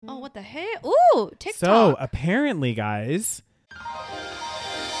Oh, what the heck? Ooh, TikTok. So apparently, guys,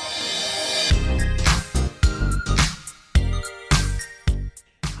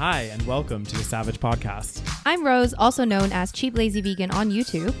 hi and welcome to the Savage Podcast. I'm Rose, also known as Cheap Lazy Vegan on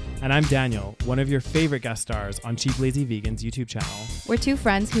YouTube. And I'm Daniel, one of your favorite guest stars on Cheap Lazy Vegan's YouTube channel. We're two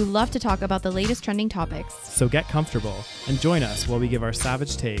friends who love to talk about the latest trending topics. So get comfortable and join us while we give our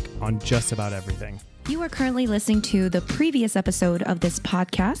savage take on just about everything. You are currently listening to the previous episode of this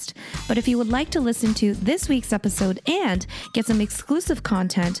podcast, but if you would like to listen to this week's episode and get some exclusive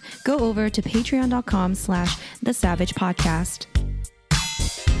content, go over to patreon.com/thesavagepodcast.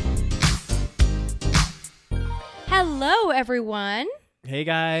 Hello, everyone. Hey,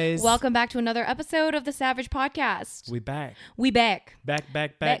 guys. Welcome back to another episode of the Savage Podcast. We back. We back. Back.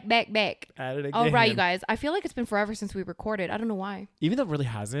 Back. At it again. All right, you guys. I feel like it's been forever since we recorded. I don't know why. Even though it really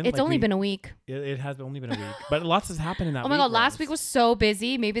hasn't. It's only been a week. It has only been a week. But lots has happened in that week. Oh my God, last Rose. week was so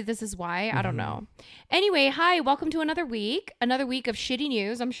busy. Maybe this is why. I don't know. Anyway, hi. Welcome to another week. Another week of shitty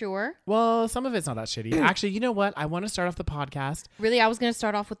news, I'm sure. Well, some of it's not that shitty. Actually, you know what? I want to start off the podcast. Really, I was going to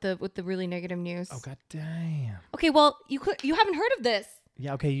start off with the really negative news. Oh, god damn. Okay, well, you haven't heard of this.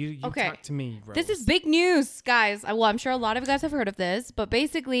 Yeah, okay, you Okay. talk to me, Rose. This is big news, guys. Well, I'm sure a lot of you guys have heard of this, but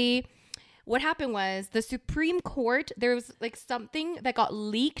basically what happened was the Supreme Court, there was like something that got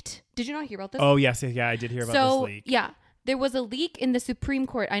leaked. Did you not hear about this? Oh, yes, yeah, I did hear about this leak. Yeah, there was a leak in the Supreme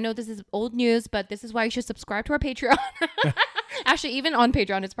Court. I know this is old news, but this is why you should subscribe to our Patreon. Actually, even on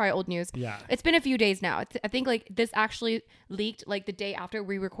Patreon, it's probably old news. Yeah. It's been a few days now. I think like this actually leaked like the day after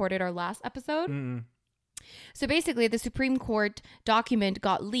we recorded our last episode. Mm-mm. So basically, the Supreme Court document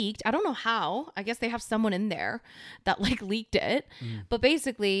got leaked. I don't know how. I guess they have someone in there that like leaked it. But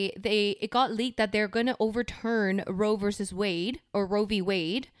basically, it got leaked that they're going to overturn Roe versus Wade or Roe v.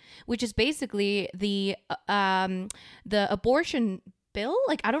 Wade, which is basically the abortion bill.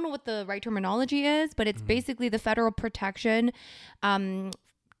 Like, I don't know what the right terminology is, but it's basically the federal protection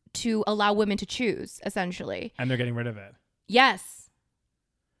to allow women to choose, essentially. And they're getting rid of it. Yes.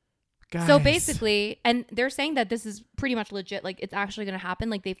 Guys. So basically, and they're saying that this is pretty much legit, like it's actually going to happen,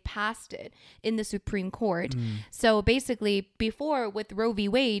 like they've passed it in the Supreme Court. So basically, before with Roe v.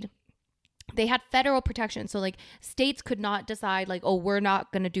 Wade, they had federal protection. So like states could not decide like, oh, we're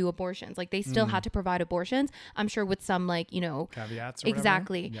not going to do abortions. Like they still had to provide abortions. I'm sure with some like, you know, caveats or whatever.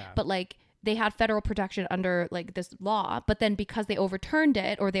 Exactly. Yeah. But like they had federal protection under like this law, but then because they overturned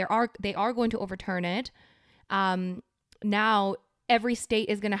it, or they are going to overturn it, now every state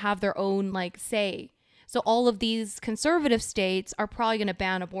is going to have their own like say. So all of these conservative states are probably going to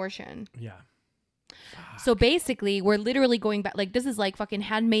ban abortion. Yeah. So basically, we're literally going back. Like this is like fucking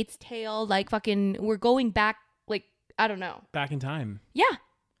Handmaid's Tale. Like fucking, we're going back. Like I don't know. Back in time. Yeah.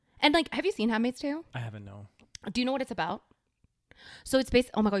 And like, have you seen Handmaid's Tale? I haven't, no. Do you know what it's about? So it's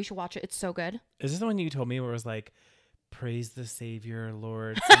based. Oh my God, you should watch it. It's so good. Is this the one you told me where it was like, praise the Savior,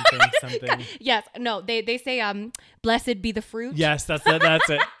 Lord, something? Yes. No, they say, blessed be the fruit. Yes, that's it. That's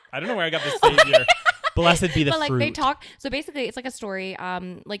it. I don't know where I got the Savior. Blessed be the But like fruit. they talk. So basically, it's like a story.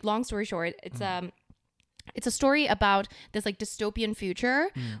 Like long story short, it's a story about this like dystopian future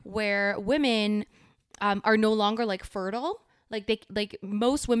where women are no longer like fertile. Like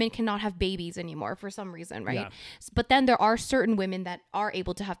most women cannot have babies anymore for some reason, right? Yeah. But then there are certain women that are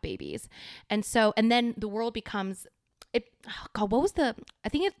able to have babies, and then the world becomes. Oh God, what was I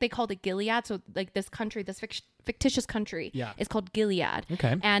think they called it Gilead. So like this country, this fictitious country is called Gilead.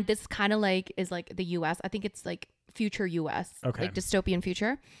 Okay. And this kind of like is like the US. I think it's like future US, Okay. like dystopian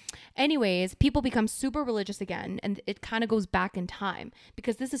future. Anyways, people become super religious again, and it kind of goes back in time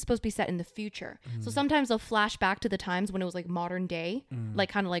because this is supposed to be set in the future. So sometimes they'll flash back to the times when it was like modern day, like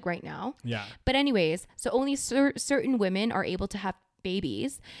kind of like right now. Yeah. But anyways, so only certain women are able to have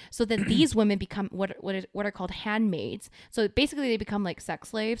babies. So then these women become what are called handmaids. So basically they become like sex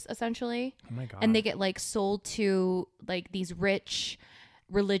slaves essentially. Oh my God. And they get like sold to like these rich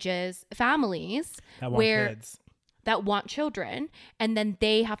religious families that want kids. That want children, and then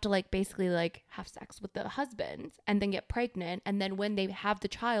they have to like basically like have sex with the husband and then get pregnant, and then when they have the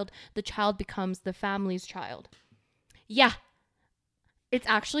child becomes the family's child. Yeah. It's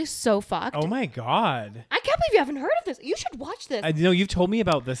actually so fucked. Oh my God. I can't believe you haven't heard of this. You should watch this. I know you've told me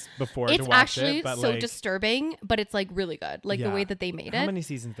about this before to It's watch actually it, but so like, disturbing, but it's like really good. Like the Yeah. way that they made how it. many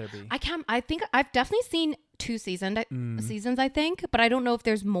seasons there be? I think I've definitely seen 2 seasons, I think, but I don't know if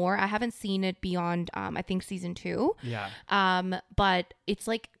there's more. I haven't seen it beyond, I think season 2. Yeah. But it's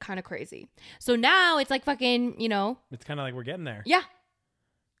like kind of crazy. So now it's like fucking, you know. It's kind of like we're getting there. Yeah.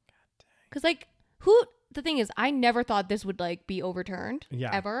 Because like who the thing is, I never thought this would like be overturned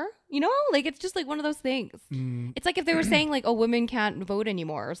ever. You know, like it's just like one of those things. It's like if they were saying like, oh, women can't vote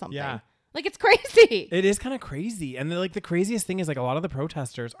anymore or something. Yeah. Like it's crazy. It is kind of crazy. And like the craziest thing is like a lot of the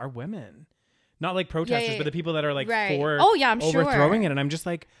protesters are women. Not like protesters, but the people that are like for I'm overthrowing sure. it. And I'm just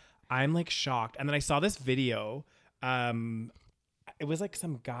like, I'm like shocked. And then I saw this video. It was like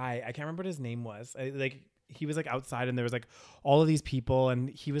some guy. I can't remember what his name was. He was like outside and there was like all of these people. And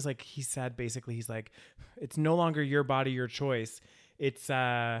he was like, he said basically, he's like, it's no longer your body, your choice. It's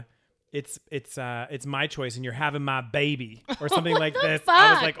my choice and you're having my baby or something like this. Fuck?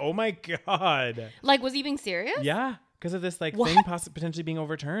 I was like, oh my God. Like, was he being serious? Yeah. Because of this like thing potentially being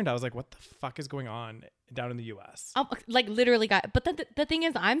overturned. I was like, what the fuck is going on down in the US? Like literally but the thing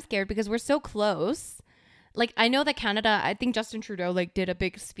is, I'm scared because we're so close. Like, I know that Canada, I think Justin Trudeau like did a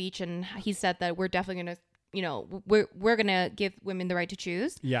big speech and he said that we're definitely going to, you know, we're going to give women the right to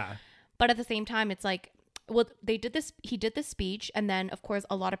choose. Yeah. But at the same time, it's like, well, he did this speech. And then, of course,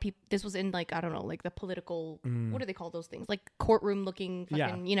 a lot of people, this was in like, I don't know, like the political, what do they call those things? Like courtroom looking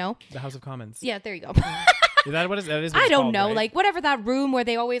fucking, you know? The House of Commons. Yeah, there you go. Is that what it is? I don't know. Right? Like whatever that room where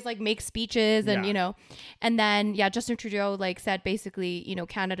they always like make speeches and, you know, and then, Justin Trudeau like said basically, you know,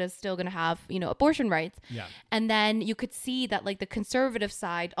 Canada's still going to have, you know, abortion rights. Yeah. And then you could see that like the conservative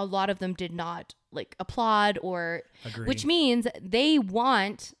side, a lot of them did not like applaud or agree. Which means they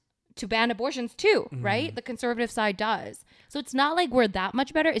want to ban abortions too, right? The conservative side does. So it's not like we're that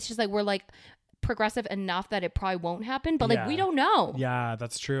much better. It's just like we're like progressive enough that it probably won't happen, but like we don't know. Yeah,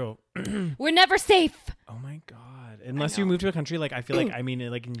 that's true. We're never safe. Oh my God. Unless you move to a country like, I feel like, I mean,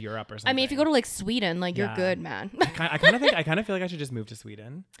 like in Europe or something. I mean, if you go to like Sweden, like you're good, man. I kind of feel like I should just move to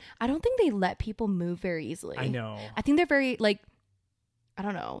Sweden. I don't think they let people move very easily. I know. I think they're very like, I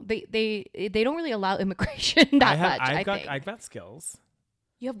don't know. They don't really allow immigration that much. I've got skills.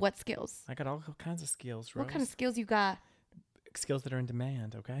 You have what skills? I got all kinds of skills, Rose. What kind of skills you got? Skills that are in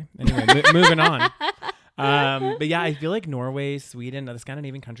demand. Okay. Anyway, moving on. But yeah, I feel like Norway, Sweden, the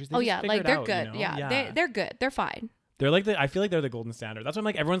Scandinavian countries. Like they're out, good. You know? Yeah, they're good. They're fine. They're like I feel like they're the golden standard. That's why I'm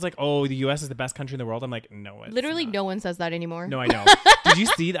like, everyone's like, oh, the US is the best country in the world. I'm like, no, it's literally not. No one says that anymore. No, I know. Did you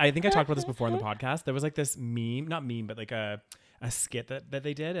see? I think I talked about this before in the podcast. There was like this not meme, but like a skit that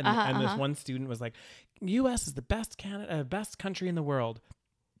they did, and this one student was like, US is the best country in the world.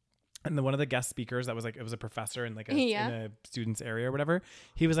 And then one of the guest speakers that was like, it was a professor in like in a student's area or whatever.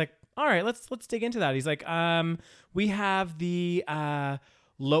 He was like, all right, let's dig into that. He's like, we have the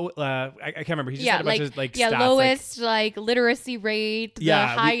low, I can't remember. He just said a bunch of like stats, lowest like literacy rate, the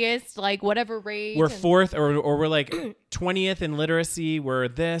highest like whatever rate. We're fourth or we're like 20th in literacy. We're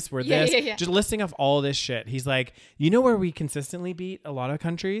this. Just listing off all this shit. He's like, you know where we consistently beat a lot of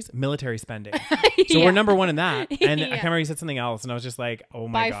countries? Military spending. So we're number one in that. And I can't remember, he said something else, and I was just like, oh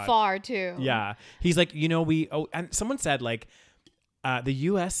my God. By far too. Yeah. He's like, you know, and someone said like, the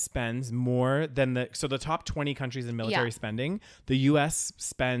U.S. spends more than the top 20 countries in military spending. The U.S.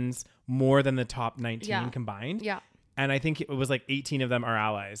 spends more than the top 19 combined. Yeah. And I think it was like 18 of them are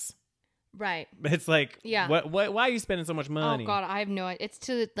allies. Right. It's like, what? Why are you spending so much money? Oh God, I have no idea. It's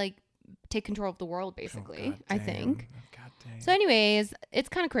to like take control of the world, basically. I think. So anyways, it's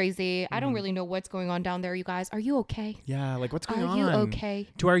kind of crazy. I don't really know what's going on down there, you guys. Are you okay? Yeah, like what's going on? Are you okay?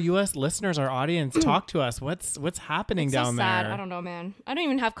 To our US listeners, our audience, talk to us. What's happening it's down so sad. there? I don't know, man. I don't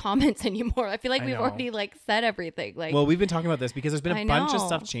even have comments anymore. I feel like we've already like said everything. Like, well, we've been talking about this because there's been a bunch of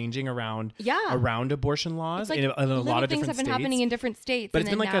stuff changing around abortion laws like in a lot of different states. Things have been happening in different states. But it's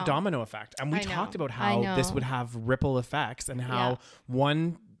been like a domino effect. And we talked about how this would have ripple effects and how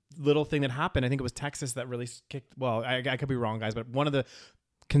one little thing that happened, I think it was Texas that really kicked, well, I could be wrong, guys, but one of the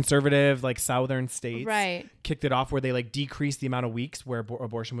conservative like southern states kicked it off where they like decreased the amount of weeks where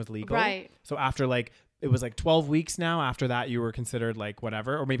abortion was legal. Right. So after like, it was like 12 weeks now, after that you were considered like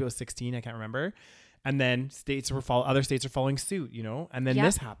whatever, or maybe it was 16, I can't remember. And then other states are following suit, you know? And then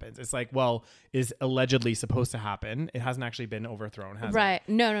this happens. It's like, well, is allegedly supposed to happen. It hasn't actually been overthrown, has it?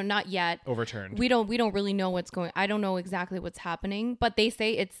 No, not yet. Overturned. We don't really know what's going. I don't know exactly what's happening, but they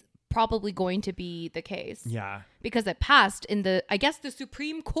say it's probably going to be the case. Yeah. Because it passed I guess the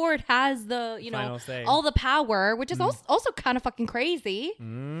Supreme Court has the, you know, all the power, which is also kind of fucking crazy.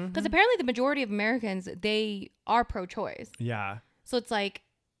 Because apparently the majority of Americans, they are pro-choice. Yeah. So it's like,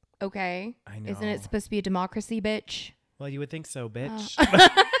 okay. I know. Isn't it supposed to be a democracy, bitch? Well, you would think so, bitch.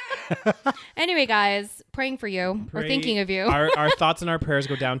 Anyway, guys, praying for you. We're thinking of you. Our thoughts and our prayers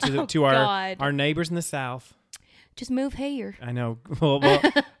go down to our neighbors in the South. Just move here. I know. Well,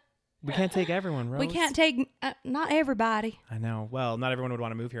 we can't take everyone, Rose. We can't take not everybody. I know. Well, not everyone would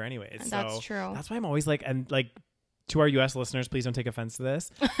want to move here anyways. That's true. That's why I'm always like, and like, to our US listeners, please don't take offense to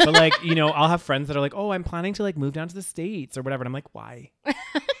this. But like, you know, I'll have friends that are like, oh, I'm planning to like move down to the States or whatever. And I'm like, why?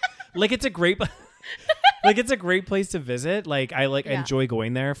 Like, it's a great, like, it's a great place to visit. Like, I enjoy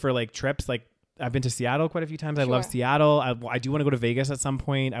going there for like trips. Like, I've been to Seattle quite a few times. I love Seattle. I do want to go to Vegas at some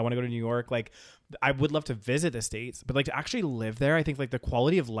point. I want to go to New York. Like, I would love to visit the States, but like to actually live there, I think like the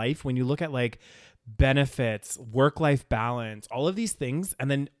quality of life, when you look at like benefits, work-life balance, all of these things,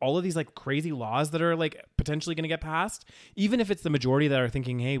 and then all of these like crazy laws that are like potentially going to get passed, even if it's the majority that are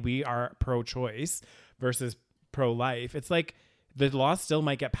thinking, hey, we are pro-choice versus pro-life, it's like the laws still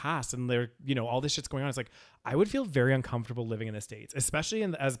might get passed, and they're, you know, all this shit's going on. It's like, I would feel very uncomfortable living in the States, especially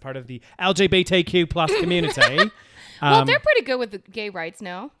as part of the LGBTQ plus community. Well, they're pretty good with the gay rights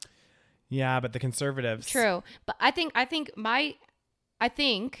now. Yeah, but the conservatives. True. But I think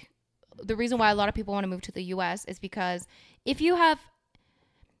the reason why a lot of people want to move to the US is because if you have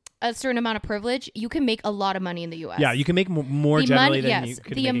a certain amount of privilege, you can make a lot of money in the US. Yeah, you can make more generally than you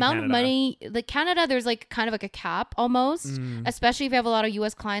could make in Canada. The amount of money, like Canada, there's like kind of like a cap almost, especially if you have a lot of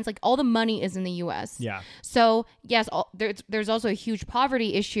US clients. Like all the money is in the US. Yeah. So yes, there's also a huge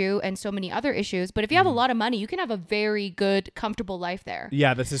poverty issue and so many other issues. But if you have a lot of money, you can have a very good, comfortable life there.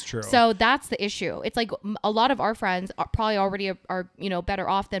 Yeah, this is true. So that's the issue. It's like a lot of our friends are probably already are you know, better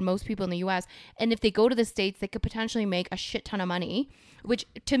off than most people in the US. And if they go to the States, they could potentially make a shit ton of money, which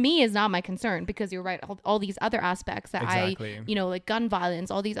to me is not my concern, because you're right, all these other aspects that exactly. I, you know, like gun violence,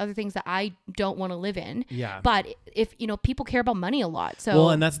 all these other things that I don't want to live in. Yeah. But if, you know, people care about money a lot. So well,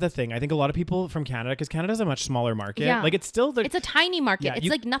 and that's the thing. I think a lot of people from Canada, because Canada's a much smaller market. Yeah. Like it's still it's a tiny market. Yeah, it's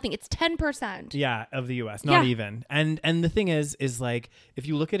like nothing. It's 10%. Yeah, of the US, not even. And the thing is like, if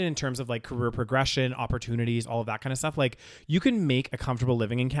you look at it in terms of like career progression, opportunities, all of that kind of stuff, like you can make a comfortable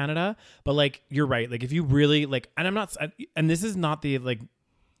living in Canada. But like, you're right. Like if you really like, and this is not the like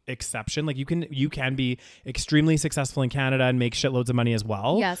exception, like you can be extremely successful in Canada and make shitloads of money as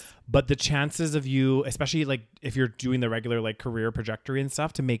well. Yes. But the chances of you, especially like if you're doing the regular like career trajectory and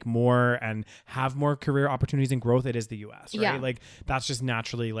stuff, to make more and have more career opportunities and growth, it is the US, right? Yeah. Like that's just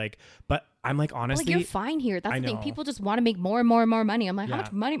naturally like, but I'm like, honestly, like you're fine here. That's the thing. People just want to make more and more and more money. I'm like, how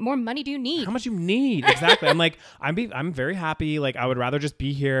much more money do you need? How much you need? Exactly. I'm like, I'm very happy. Like I would rather just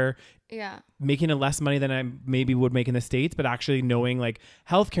be here. Yeah. Making less money than I maybe would make in the States, but actually knowing like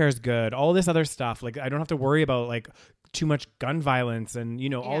healthcare is good, all this other stuff. Like I don't have to worry about like too much gun violence and, you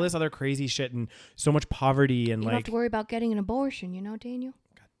know, all this other crazy shit and so much poverty. And you don't have to worry about getting an abortion, you know, Daniel?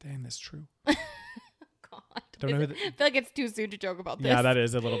 God damn, that's true. God. Don't know I feel like it's too soon to joke about this. Yeah, that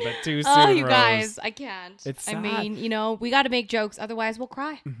is a little bit too soon. Oh, you guys, I can't. It's sad. I mean, you know, we got to make jokes. Otherwise, we'll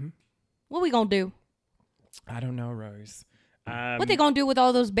cry. Mm-hmm. What are we going to do? I don't know, Rose. What they gonna do with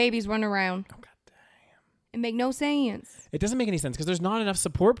all those babies running around? Oh, God damn. It make no sense. It doesn't make any sense because there's not enough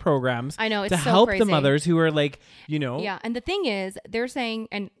support programs to so help crazy. The mothers who are like, you know. Yeah, and the thing is, they're saying,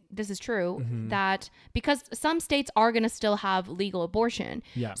 and this is true, that because some states are going to still have legal abortion.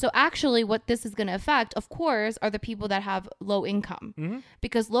 Yeah. So actually what this is going to affect, of course, are the people that have low income. Mm-hmm.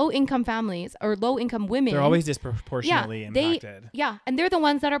 Because low income families or low income women. They're always disproportionately impacted. And they're the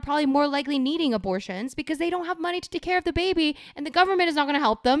ones that are probably more likely needing abortions because they don't have money to take care of the baby and the government is not going to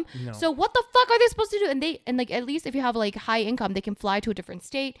help them. No. So what the fuck are they supposed to do? And like at least if you have like high income, they can fly to a different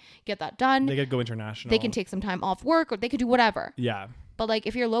state, get that done. They could go international. They can take some time off work or they could do whatever. Yeah. But like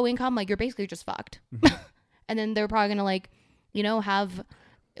if you're low income, like you're basically just fucked. Mm-hmm. And then they're probably gonna like, you know, have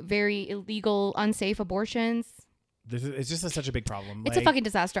very illegal, unsafe abortions. It's just such a big problem. It's a fucking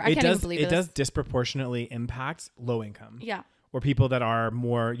disaster. I can't even believe it. It does disproportionately impact low income. Yeah. Or people that are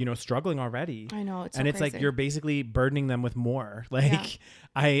more, you know, struggling already. I know. It's crazy. Like you're basically burdening them with more. Like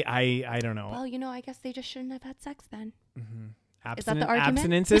I don't know. Well, you know, I guess they just shouldn't have had sex then. Mm-hmm. Is that the argument?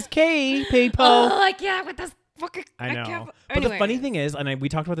 Abstinence is key, people. Oh, I can't with this. I know. But the funny thing is, and we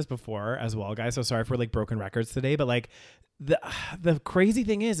talked about this before as well, guys, so sorry for like broken records today, but like the crazy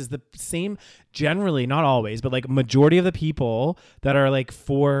thing is the same, generally, not always, but like majority of the people that are like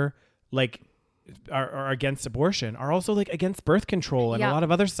for like are against abortion are also like against birth control and a lot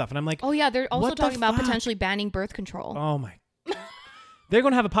of other stuff. And I'm like, oh yeah, they're also talking about potentially banning birth control. Oh my God. They're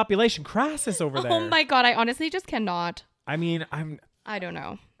going to have a population crisis over there. Oh my God. I honestly just cannot. I mean, I don't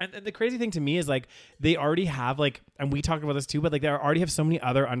know. And the crazy thing to me is like they already have like, and we talked about this too, but like they already have so many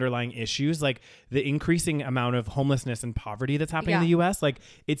other underlying issues, like the increasing amount of homelessness and poverty that's happening in the US. Like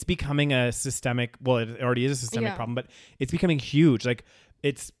it's becoming a systemic, well, it already is a systemic problem, but it's becoming huge. Like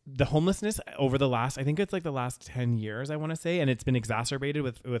it's the homelessness over the last, I think it's like the last 10 years, I want to say, and it's been exacerbated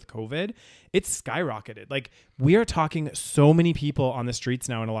with COVID. It's skyrocketed. Like we are talking so many people on the streets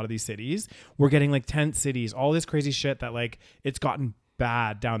now in a lot of these cities. We're getting like tent cities, all this crazy shit that like it's gotten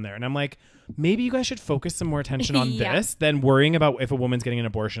bad down there. And I'm like, maybe you guys should focus some more attention on this than worrying about if a woman's getting an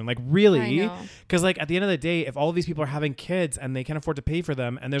abortion. Like, really? Because like at the end of the day, if all of these people are having kids and they can't afford to pay for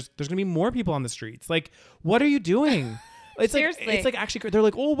them, and there's going to be more people on the streets, like, what are you doing? It's Seriously. Like, it's like actually, they're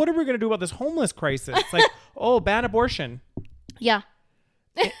like, oh, what are we going to do about this homeless crisis? It's like, oh, ban abortion. Yeah.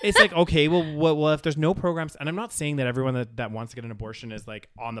 It's like, okay, well, if there's no programs, and I'm not saying that everyone that wants to get an abortion is like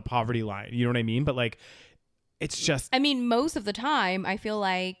on the poverty line, you know what I mean? But like, it's just, I mean, most of the time, I feel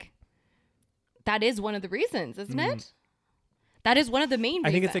like that is one of the reasons, isn't it? That is one of the main reasons.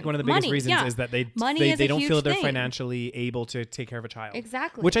 I think it's like one of the biggest reasons is that they don't feel they're financially able to take care of a child.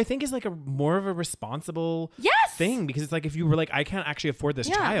 Exactly. Which I think is like a more of a responsible thing, because it's like, if you were like, I can't actually afford this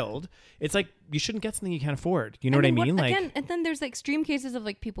child, it's like, you shouldn't get something you can't afford. You know what I mean? Again, and then there's like extreme cases of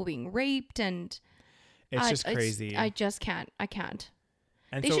like people being raped, and it's just crazy. I just can't. I can't.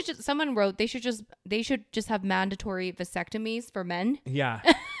 And someone wrote they should just have mandatory vasectomies for men. Yeah.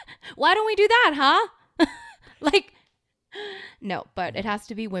 Why don't we do that, huh? Like, no, but it has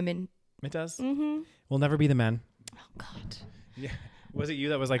to be women. It does. Mm-hmm. We'll never be the men. Oh God. Yeah. Was it you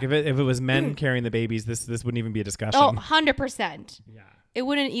that was like, if it was men carrying the babies, this wouldn't even be a discussion? Oh, 100%. Yeah. It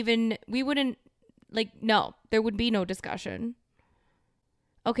wouldn't even. We wouldn't like. No, there would be no discussion.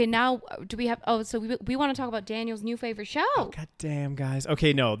 Okay, now do we have? Oh, so we want to talk about Daniel's new favorite show. Oh, God damn, guys.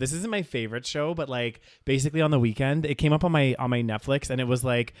 Okay, no, this isn't my favorite show, but like basically on the weekend, it came up on my Netflix, and it was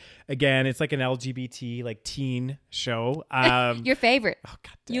like, again, it's like an LGBT like teen show. Your favorite? Oh,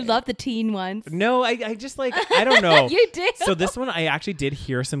 God damn. You love the teen ones. No, I just like, I don't know. You did. So this one, I actually did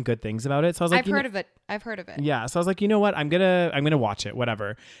hear some good things about it. So I was like, I've heard of it. Yeah. So I was like, you know what? I'm gonna watch it.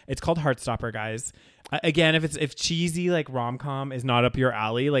 Whatever. It's called Heartstopper, guys. Again, if cheesy like rom-com is not up your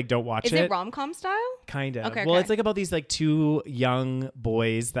alley, like don't watch it. Is it rom-com style? Kind of. Okay. Well, it's like about these like two young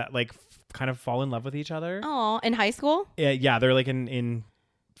boys that like kind of fall in love with each other. Oh, in high school? Yeah, they're like in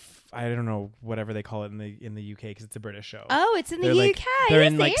I don't know, whatever they call it in the UK, because it's a British show. Oh, it's in the UK. They're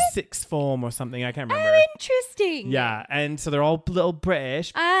in like sixth form or something. I can't remember. Oh, interesting. Yeah, and so they're all little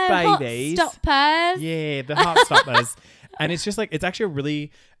British babies. Heartstoppers. Yeah, the Heartstoppers. And it's just like, it's actually a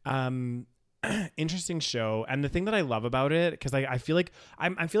really interesting show. And the thing that I love about it, because I feel like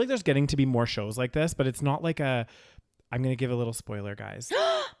I feel like there's getting to be more shows like this, but it's not like I'm going to give a little spoiler, guys,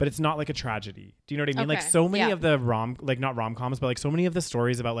 but it's not like a tragedy. Do you know what I mean? Okay. Like so many of the not rom-coms, but like so many of the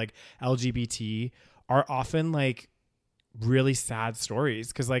stories about like LGBT are often like really sad stories,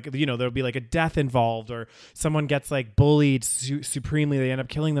 because like, you know, there'll be like a death involved, or someone gets like bullied supremely, they end up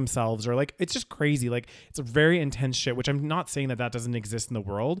killing themselves, or like, it's just crazy. Like, it's a very intense shit, which I'm not saying that doesn't exist in the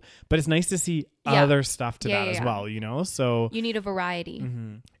world, but it's nice to see other stuff to that as well, you know? So you need a variety.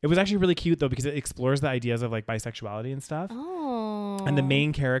 Mm-hmm. It was actually really cute though, because it explores the ideas of like bisexuality and stuff. Oh. And the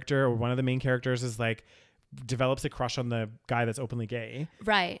main character, or one of the main characters, is like develops a crush on the guy that's openly gay,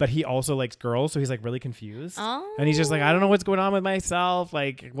 right? But he also likes girls, so he's like really confused. Oh. And he's just like, I don't know what's going on with myself,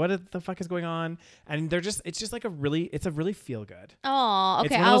 like what the fuck is going on? And it's just like a really feel good. Oh,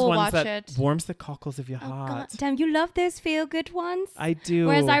 okay. It's one of those I will ones watch that it. warms the cockles of your heart. God damn, you love those feel good ones. I do.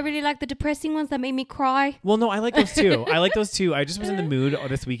 Whereas I really like the depressing ones that made me cry. Well, no, I like those too. I just was in the mood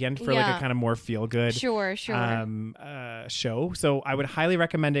this weekend for like a kind of more feel good sure show. So I would highly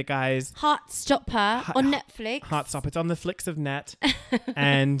recommend it, guys. Heartstopper on Netflix. Heartstopper. It's on the flicks of net.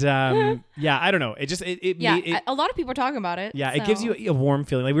 And yeah, I don't know. It just a lot of people are talking about it. Yeah, it gives you a warm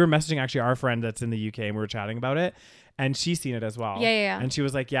feeling. Like, we were messaging actually our friend that's in the UK, and we were chatting about it, and she's seen it as well. Yeah. And she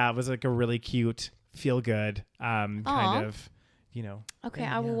was like, yeah, it was like a really cute, feel good kind of, you know. Okay,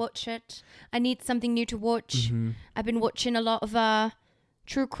 I will watch it. I need something new to watch. Mm-hmm. I've been watching a lot of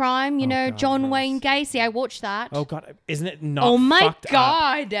true crime, God, John Wayne Gacy. I watched that. Oh God, isn't it not? Oh my fucked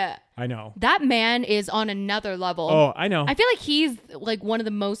God. Up? I know. That man is on another level. Oh, I know. I feel like he's like one of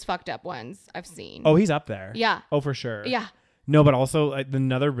the most fucked up ones I've seen. Oh, he's up there. Yeah. Oh, for sure. Yeah. No, but also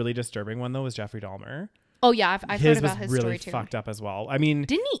another really disturbing one though was Jeffrey Dahmer. Oh yeah, I've heard about his really story too. Fucked up as well. I mean,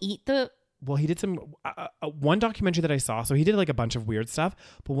 didn't he eat the? Well, he did some one documentary that I saw. So he did like a bunch of weird stuff.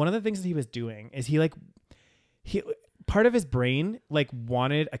 But one of the things that he was doing is he part of his brain like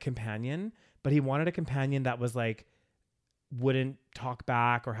wanted a companion, but he wanted a companion that was like wouldn't talk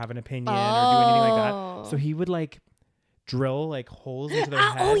back or have an opinion or do anything like that. So he would like drill like holes into their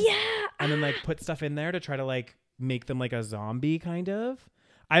head. Oh yeah. And then like put stuff in there to try to like make them like a zombie kind of.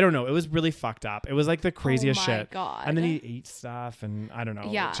 I don't know. It was really fucked up. It was like the craziest shit. Oh my God. And then he ate stuff and I don't know.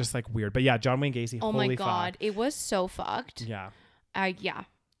 Yeah. It's just like weird. But yeah, John Wayne Gacy. Oh holy my God. fuck. It was so fucked. Yeah. I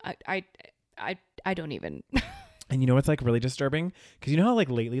don't even. And you know what's like really disturbing? Because you know how like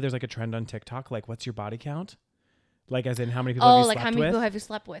lately there's like a trend on TikTok, like what's your body count? Like as in how many people have you slept with? How many people have you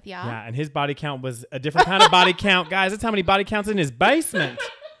slept with? Yeah. Yeah, and his body count was a different kind of body count. Guys, that's how many body counts in his basement.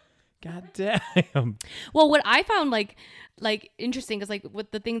 God damn. Well, what I found like interesting is like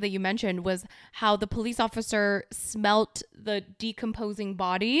with the thing that you mentioned was how the police officer smelt the decomposing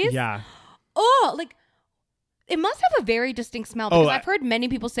bodies. Yeah. Oh, like it must have a very distinct smell because I've heard many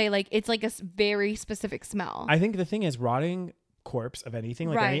people say like it's like a very specific smell. I think the thing is rotting corpse of anything,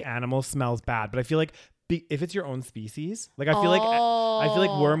 like any animal smells bad, but I feel like if it's your own species, like I feel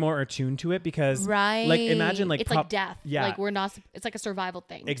like we're more attuned to it because like imagine like it's like death. Yeah, like we're not. It's like a survival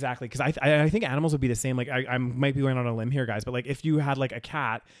thing. Exactly, because I think animals would be the same. Like I might be going on a limb here, guys, but like if you had like a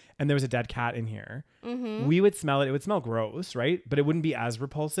cat and there was a dead cat in here, we would smell it. It would smell gross, right? But it wouldn't be as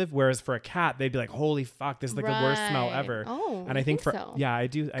repulsive. Whereas for a cat, they'd be like, "Holy fuck, this is like the worst smell ever." Oh, and I think for so. I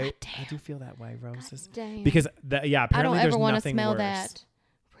do feel that way, Roses, because apparently I don't ever want to smell that.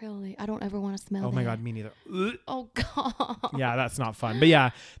 Really, I don't ever want to smell. Oh my god, me neither. Oh god. Yeah, that's not fun. But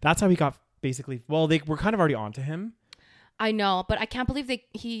yeah, that's how he got basically. Well, they were kind of already onto him. I know, but I can't believe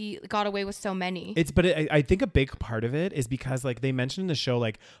he got away with so many. I think a big part of it is because like they mentioned in the show,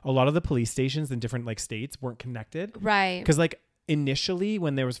 like a lot of the police stations in different like states weren't connected, right? Because like initially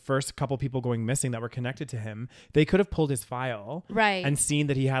when there was first a couple people going missing that were connected to him, they could have pulled his file, right, and seen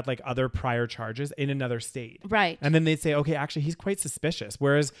that he had like other prior charges in another state, right, and then they'd say, okay, actually he's quite suspicious,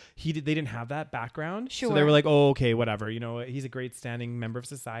 whereas they didn't have that background. Sure. So they were like, oh, okay, whatever, you know, he's a great standing member of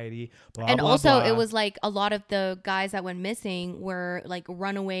society, blah, and blah, also blah. It was like a lot of the guys that went missing were like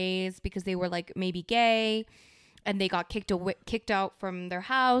runaways because they were like maybe gay and they got kicked out from their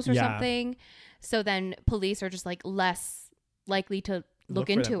house or something. So then police are just like less likely to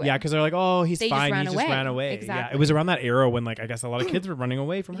look into it. Yeah, because they're like, oh, he's fine. He just ran away. Exactly. Yeah, it was around that era when like I guess a lot of kids were running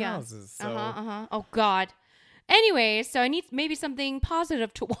away from houses. So. Oh god. Anyway, so I need maybe something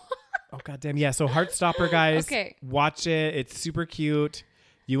positive to watch. Oh god damn. Yeah. So Heartstopper, guys. Okay. Watch it. It's super cute.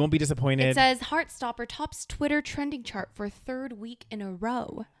 You won't be disappointed. It says Heartstopper tops Twitter trending chart for third week in a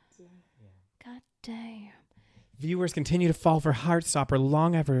row. God damn. Viewers continue to fall for Heartstopper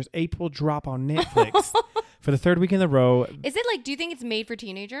long after its April drop on Netflix. For the third week in a row. Is it like, do you think it's made for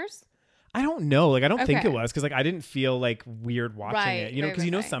teenagers? I don't know. Like, I don't think it was because like I didn't feel like weird watching it. You know,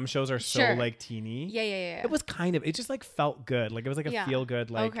 because some shows are so like teeny. Yeah. It was kind of. It just like felt good. Like it was like a feel good.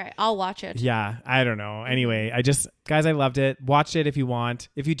 Like okay, I'll watch it. Yeah, I don't know. Anyway, guys, I loved it. Watch it if you want.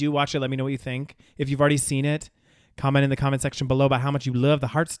 If you do watch it, let me know what you think. If you've already seen it, comment in the comment section below about how much you love the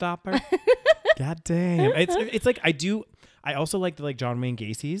Heartstopper. God damn, it's like I also like the like John Wayne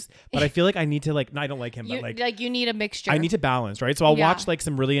Gacy's, but I feel like I need to like, no, I don't like him, but like you need a mixture. I need to balance, right? So I'll watch like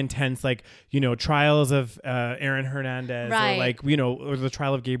some really intense, like, you know, trials of Aaron Hernandez or like, you know, or the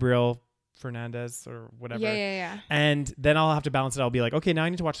trial of Gabriel Fernandez or whatever. Yeah. And then I'll have to balance it. I'll be like, okay, now I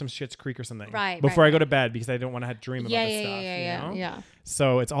need to watch some Schitt's Creek or something. Before I go to bed because I don't want to dream about this stuff. Yeah.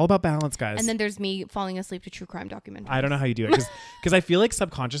 So it's all about balance, guys. And then there's me falling asleep to true crime documentaries. I don't know how you do it because I feel like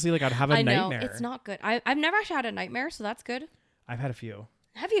subconsciously like I'd have a nightmare. It's not good. I've never actually had a nightmare, so that's good. I've had a few.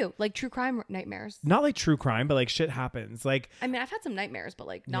 Have you? Like true crime nightmares? Not like true crime, but like shit happens. Like I mean, I've had some nightmares, but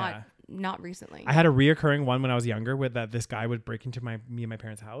like not recently. I had a reoccurring one when I was younger with that this guy would break into me and my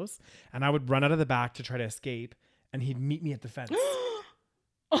parents' house, and I would run out of the back to try to escape, and he'd meet me at the fence.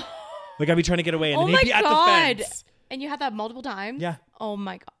 Like I'd be trying to get away, and then he'd be at the fence. And you had that multiple times? Yeah. Oh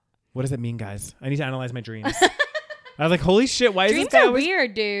my god. What does it mean, guys? I need to analyze my dreams. I was like, holy shit, why is this guy Dreams are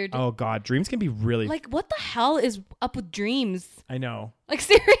weird, dude. Oh god, dreams can be really like, what the hell is up with dreams? I know. Like,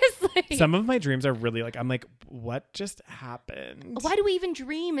 seriously. Some of my dreams are really like, I'm like, what just happened? Why do we even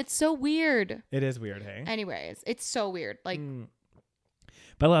dream? It's so weird. It is weird, hey? Anyways, it's so weird. Like,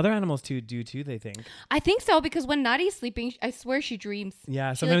 but other animals do too, they think. I think so, because when Nadi's sleeping, I swear she dreams.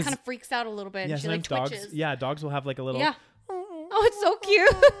 Yeah, she like kind of freaks out a little bit. Yeah, she like twitches. Dogs will have like a little. Yeah. Oh, it's so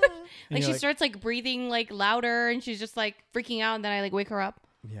cute. Like she like, starts like breathing like louder, and she's just like freaking out, and then I like wake her up.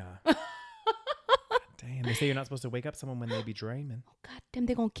 Yeah. Damn, they say you're not supposed to wake up someone when they be dreaming. Oh, god damn,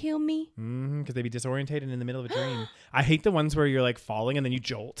 they gonna kill me. Because they be disorientated in the middle of a dream. I hate the ones where you're like falling and then you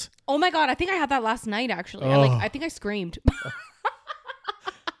jolt. Oh my god, I think I had that last night actually. Oh. I think I screamed.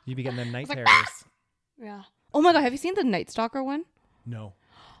 You be getting them night terrors. Yeah. Oh my god, have you seen the Night Stalker one? No.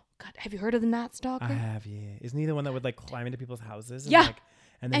 God, have you heard of the Night Stalker? I have, yeah. Isn't he the one that would like climb into people's houses? And, yeah. Like,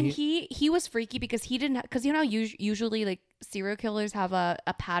 and then he was freaky because he didn't, because you know usually like serial killers have a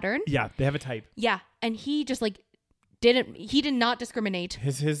pattern. Yeah, they have a type. Yeah, and he just like did not discriminate.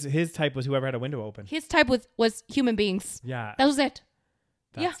 His type was whoever had a window open. His type was human beings. Yeah. That was it.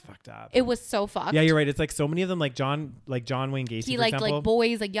 That's fucked up. It was so fucked. Yeah, you're right. It's like so many of them, like John Wayne Gacy. He for liked example, like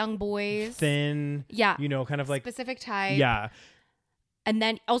boys, like young boys. thin. Yeah. You know, kind of like specific type. Yeah. And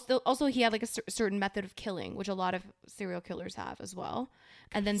then also he had like a certain method of killing, which a lot of serial killers have as well.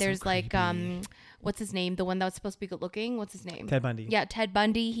 And then there's like what's his name? The one that was supposed to be good looking. What's his name? Ted Bundy. Yeah, Ted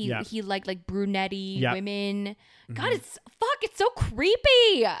Bundy. He liked like brunetti women. God, it's so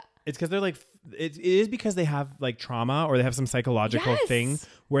creepy. It's because they're like it is because they have like trauma or they have some psychological thing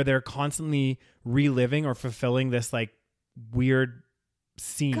where they're constantly reliving or fulfilling this like weird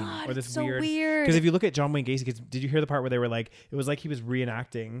scene or this so weird. Because if you look at John Wayne Gacy, did you hear the part where they were like, it was like he was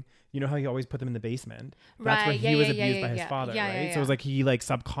reenacting, you know how he always put them in the basement? That's where he was abused by his father, right? So it was like he like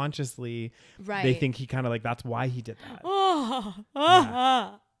subconsciously, they think he kind of like, that's why he did that.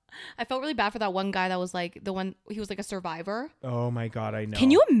 I felt really bad for that one guy that was like he was like a survivor. Oh my God, I know. Can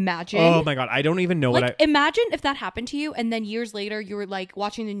you imagine? Oh my God, I don't even know like, imagine if that happened to you and then years later you were like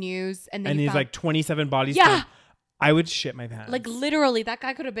watching the news and then he's like 27 bodies. Yeah. I would shit my pants. Like literally that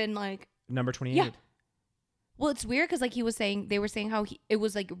guy could have been like number 28. Yeah. Well, it's weird because like they were saying how it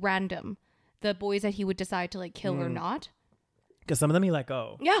was like random, the boys that he would decide to like kill or not. Because some of them he let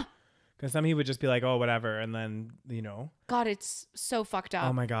go. Yeah. Because some he would just be like, oh, whatever. And then, you know. God, it's so fucked up.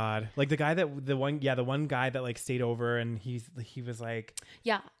 Oh my God. Like the one guy that like stayed over and he was like.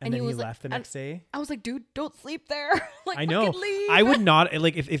 Yeah. And then he left the next day. I was like, dude, don't sleep there. Like, I know. leave. I would not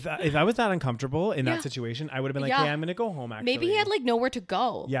like if I was that uncomfortable in that situation, I would have been like, hey, I'm going to go home actually. Maybe he had like nowhere to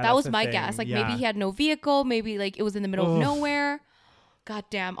go. Yeah. That was my guess. Like maybe he had no vehicle. Maybe like it was in the middle of nowhere. God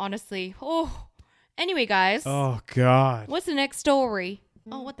damn, honestly. Oh. Anyway, guys. Oh God. What's the next story?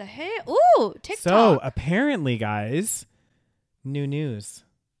 Oh, what the heck? Ooh, TikTok. So apparently, guys, new news.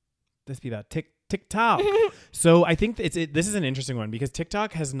 This be about TikTok. So I think this is an interesting one because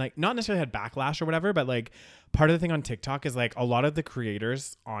TikTok has like not necessarily had backlash or whatever, but like part of the thing on TikTok is like a lot of the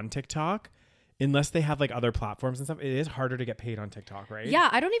creators on TikTok, unless they have like other platforms and stuff, it is harder to get paid on TikTok, right? Yeah,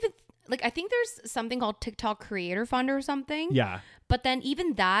 I don't even like. I think there's something called TikTok Creator Fund or something. Yeah. But then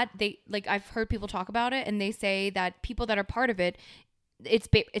even that, they like I've heard people talk about it, and they say that people that are part of it. It's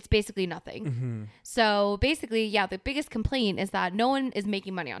basically nothing. Mm-hmm. So basically, yeah, the biggest complaint is that no one is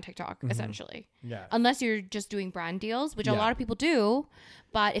making money on TikTok, essentially. Yeah. Unless you're just doing brand deals, which a lot of people do.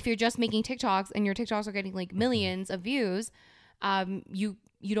 But if you're just making TikToks and your TikToks are getting like millions of views,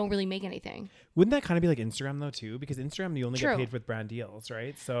 you don't really make anything. Wouldn't that kind of be like Instagram though too? Because Instagram you only get paid with brand deals,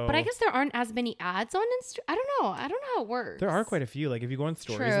 right? So, but I guess there aren't as many ads on Instagram. I don't know how it works. There are quite a few. Like if you go on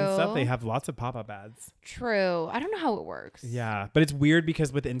stories and stuff, they have lots of pop-up ads. True. I don't know how it works. Yeah, but it's weird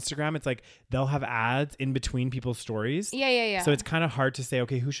because with Instagram, it's like they'll have ads in between people's stories. Yeah. So it's kind of hard to say,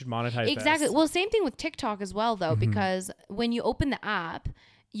 okay, who should monetize exactly. this? Well, same thing with TikTok as well, though, because when you open the app,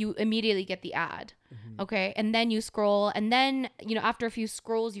 you immediately get the ad. Okay. And then you scroll and then, you know, after a few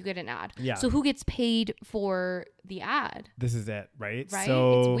scrolls, you get an ad. Yeah. So who gets paid for the ad? This is it, right? Right.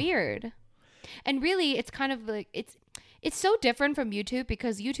 So, it's weird. And really it's kind of like, it's so different from YouTube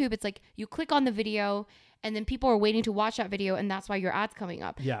because YouTube, it's like you click on the video and then people are waiting to watch that video and that's why your ad's coming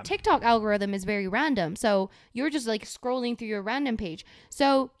up. Yeah. TikTok algorithm is very random. So you're just like scrolling through your random page.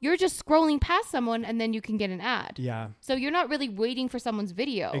 So you're just scrolling past someone and then you can get an ad. Yeah. So you're not really waiting for someone's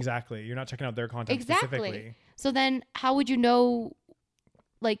video. Exactly. You're not checking out their content specifically. So then how would you know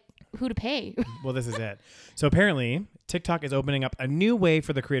like who to pay? Well, this is it. So apparently TikTok is opening up a new way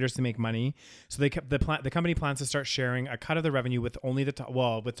for the creators to make money. So the company plans to start sharing a cut of the revenue with only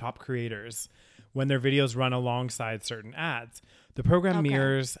with top creators when their videos run alongside certain ads. The program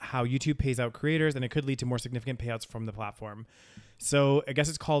mirrors how YouTube pays out creators, and it could lead to more significant payouts from the platform. So I guess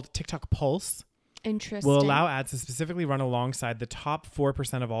it's called TikTok Pulse. Interesting. Will allow ads to specifically run alongside the top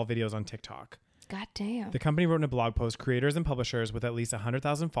 4% of all videos on TikTok. God damn. The company wrote in a blog post, creators and publishers with at least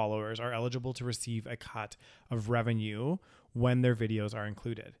 100,000 followers are eligible to receive a cut of revenue when their videos are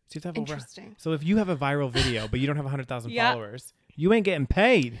included. So, you have to have so if you have a viral video, but you don't have 100,000 followers, you ain't getting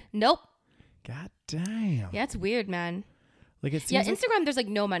paid. Nope. God damn. Yeah, it's weird, man. Like it seems Instagram, there's like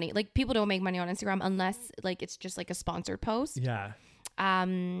no money. Like people don't make money on Instagram unless like it's just like a sponsored post. Yeah.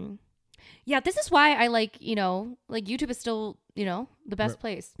 Yeah, this is why I like, you know, like YouTube is still, you know, the best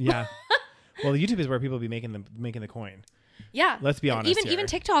place. Yeah. Well, YouTube is where people be making the coin. Yeah. Let's be honest. Even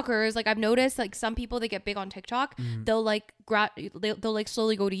TikTokers, like I've noticed like some people they get big on TikTok, they'll like they'll like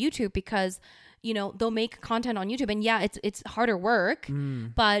slowly go to YouTube because you know, they'll make content on YouTube and yeah, it's harder work,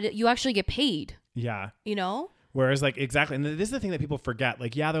 but you actually get paid. Yeah. You know? Whereas like exactly, and this is the thing that people forget.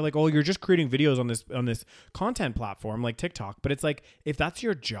 Like, yeah, they're like, oh, you're just creating videos on this content platform like TikTok. But it's like if that's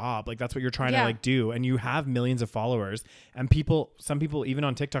your job, like that's what you're trying to like do, and you have millions of followers, and some people even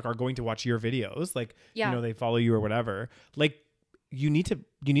on TikTok are going to watch your videos, like you know, they follow you or whatever. Like you need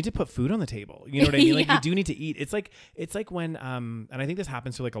to put food on the table. You know what I mean? Like Yeah. you do need to eat. It's like when and I think this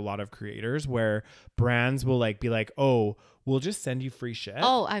happens to like a lot of creators where brands will like be like, oh, we'll just send you free shit.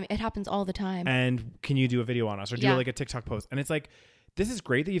 Oh, it happens all the time. And can you do a video on us or do like a TikTok post? And it's like, this is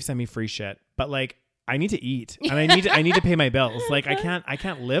great that you've sent me free shit, but like I need to eat and I need to pay my bills. Like I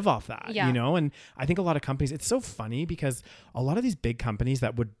can't live off that, you know? And I think a lot of companies, it's so funny because a lot of these big companies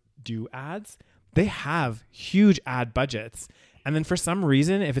that would do ads, they have huge ad budgets. And then for some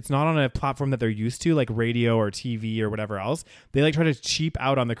reason, if it's not on a platform that they're used to, like radio or TV or whatever else, they like try to cheap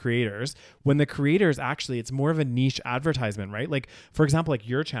out on the creators when the creators actually, it's more of a niche advertisement, right? Like for example, like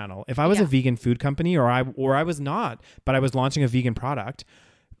your channel, if I was a vegan food company or I was not, but I was launching a vegan product,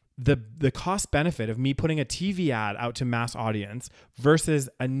 the cost benefit of me putting a TV ad out to mass audience versus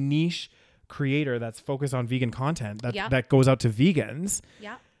a niche creator that's focused on vegan content that goes out to vegans.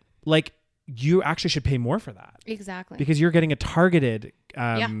 Yeah. Like you actually should pay more for that. Exactly. Because you're getting a targeted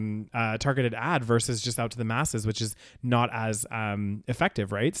ad versus just out to the masses, which is not as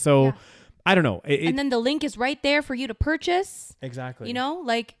effective, right? So I don't know. And then the link is right there for you to purchase. Exactly. You know,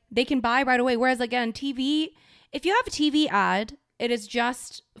 like they can buy right away. Whereas again, TV, if you have a TV ad, it is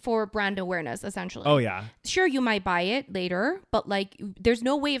just for brand awareness, essentially. Oh, yeah. Sure, you might buy it later, but like there's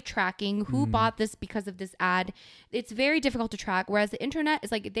no way of tracking who bought this because of this ad. It's very difficult to track. Whereas the internet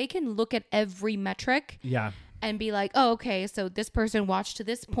is like they can look at every metric. Yeah. And be like, oh, okay, so this person watched to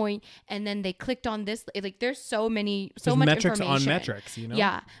this point and then they clicked on this. Like there's so much metrics information. On metrics, you know?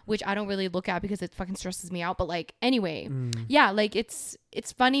 Yeah, which I don't really look at because it fucking stresses me out. But like, anyway, yeah, like it's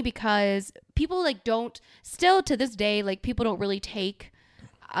funny because people like don't, still to this day, like people don't really take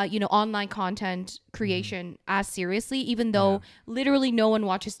online content creation as seriously, even though literally no one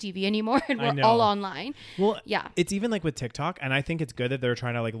watches TV anymore and we're all online. Well, yeah, it's even like with TikTok, and I think it's good that they're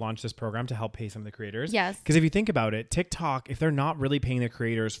trying to like launch this program to help pay some of the creators. Yes. Because if you think about it, TikTok, if they're not really paying the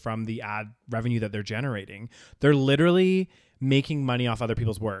creators from the ad revenue that they're generating, they're literally making money off other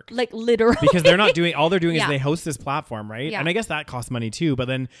people's work. Like literally. Because they're not doing, all they're doing is they host this platform, right? Yeah. And I guess that costs money too. But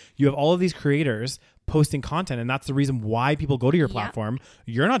then you have all of these creators posting content, and that's the reason why people go to your platform.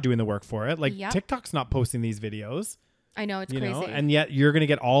 You're not doing the work for it. Like TikTok's not posting these videos. I know, it's crazy. And yet you're going to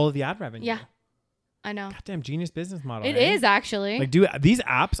get all of the ad revenue. Yeah. I know. Goddamn genius business model. It is actually. Like do these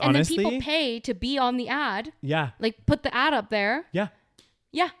apps, and honestly. And then people pay to be on the ad. Yeah. Like put the ad up there. Yeah.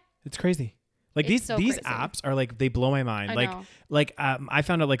 Yeah. It's crazy. Like these apps are like, they blow my mind. I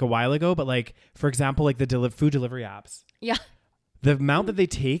found out like a while ago, but like, for example, like the food delivery apps. Yeah. The amount that they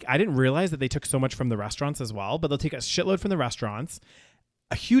take, I didn't realize that they took so much from the restaurants as well, but they'll take a shitload from the restaurants,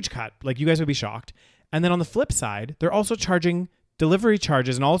 a huge cut. Like you guys would be shocked. And then on the flip side, they're also charging delivery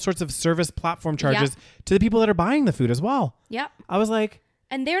charges and all sorts of service platform charges to the people that are buying the food as well. Yeah. I was like,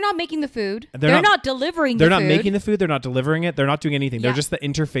 and they're not making the food. They're not delivering the food. They're not making the food. They're not delivering it. They're not doing anything. They're just the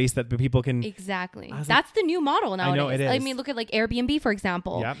interface that the people can... Exactly. That's the new model nowadays. I know it is. I mean, look at like Airbnb, for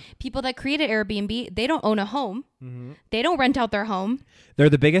example. Yep. People that created Airbnb, they don't own a home. Mm-hmm. They don't rent out their home. They're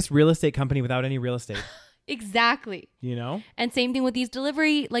the biggest real estate company without any real estate. Exactly. You know? And same thing with these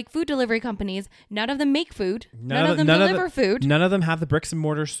delivery, like food delivery companies. None of them make food. None of them deliver food. None of them have the bricks and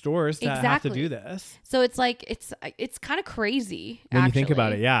mortar stores to have to do this. So it's like, it's kind of crazy. When you think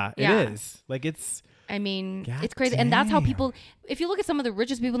about it. Yeah, it is. Like it's... I mean, it's crazy. And that's how people, if you look at some of the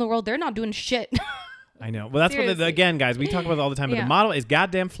richest people in the world, they're not doing shit. I know. Well, that's what, again, guys, we talk about it all the time, but the model is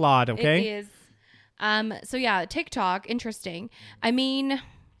goddamn flawed, okay? It is. So yeah, TikTok, interesting. I mean,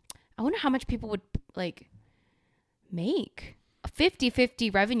 I wonder how much people would like make a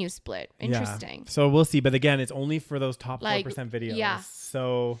 50-50 revenue split. Interesting. Yeah. So we'll see. But again, it's only for those top 4% videos. Yeah.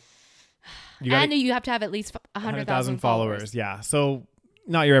 So you have to have at least 100,000 followers. Yeah. So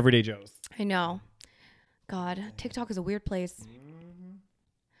not your everyday Joes. I know. God, TikTok is a weird place.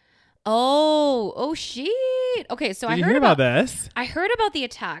 Oh shit. Okay, so Did you hear about this? I heard about the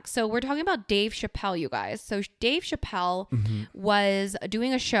attack. So we're talking about Dave Chappelle, you guys. So Dave Chappelle was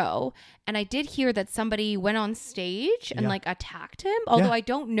doing a show, and I did hear that somebody went on stage and like attacked him, although I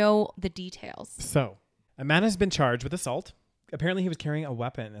don't know the details. So a man has been charged with assault. Apparently he was carrying a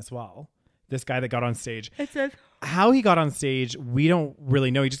weapon as well. This guy that got on stage. It says how he got on stage, we don't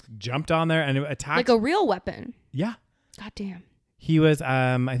really know. He just jumped on there and attacked. Like a real weapon. Yeah. God damn. He was,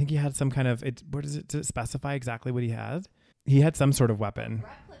 I think he had some kind of, where does it specify exactly what he had? He had some sort of weapon.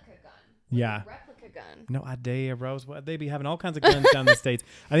 Replica gun. Yeah. Replica gun. No, a day, a rose. What they be having all kinds of guns down the States.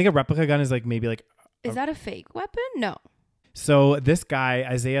 I think a replica gun is like maybe like. Is that a fake weapon? No. So this guy,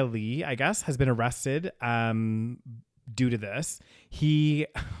 Isaiah Lee, I guess, has been arrested due to this.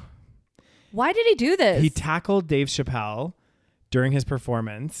 Why did he do this? He tackled Dave Chappelle during his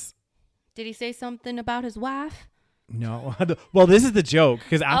performance. Did he say something about his wife? No. Well, this is the joke,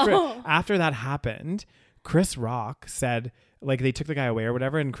 because after that happened, Chris Rock said, like, they took the guy away or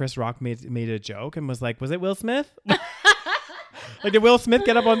whatever, and Chris Rock made a joke and was like, was it Will Smith? Like, did Will Smith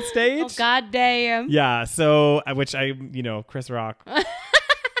get up on stage? Oh, God damn. Yeah. So, which Chris Rock.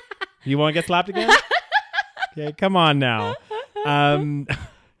 You want to get slapped again? Okay, come on now.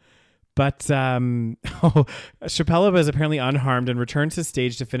 But Chappelle was apparently unharmed and returned to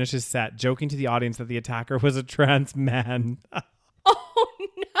stage to finish his set, joking to the audience that the attacker was a trans man. Oh, no.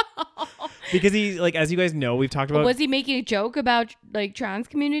 Because he, like, as you guys know, we've talked about... Was he making a joke about, like, trans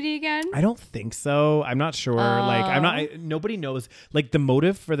community again? I don't think so. I'm not sure. Nobody knows. Like, the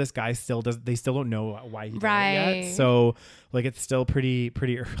motive for this guy they still don't know why he did it yet. So, like, it's still pretty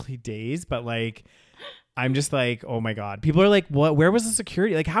early days. But, like, I'm just like, oh my God. People are like, what? Where was the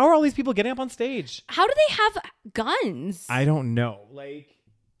security? Like, how are all these people getting up on stage? How do they have guns? I don't know. Like,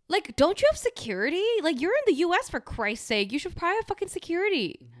 don't you have security? Like, you're in the U.S., for Christ's sake. You should probably have fucking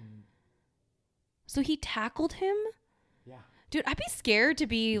security. Mm-hmm. So he tackled him? Yeah. Dude, I'd be scared to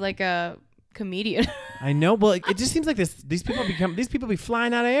be like a comedian. I know, but like, it just seems like these people be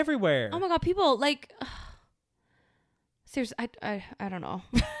flying out of everywhere. Oh my God, people like seriously, I don't know.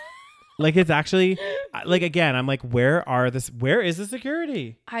 Like, it's actually like, again, I'm like, where is the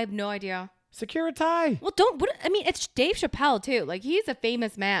security? I have no idea. Security. Well, it's Dave Chappelle too. Like, he's a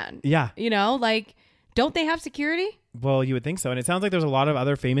famous man. Yeah. Like, don't they have security? Well, you would think so. And it sounds like there's a lot of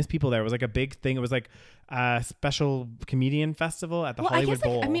other famous people there. It was like a big thing. It was like a special comedian festival at the Hollywood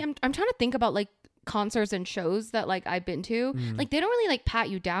Bowl. I'm trying to think about like concerts and shows that like I've been to. Like, they don't really like pat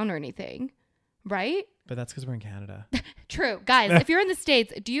you down or anything, right? But that's because we're in Canada. True. Guys, if you're in the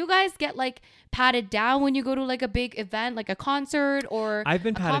States, do you guys get like patted down when you go to like a big event, like a concert or I've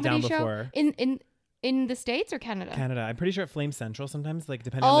been patted down before. In the States or Canada? Canada. I'm pretty sure at Flame Central sometimes, like,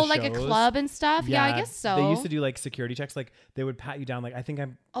 depending on the shows. Oh, like a club and stuff? Yeah, I guess so. They used to do like security checks. Like, they would pat you down. Like, I think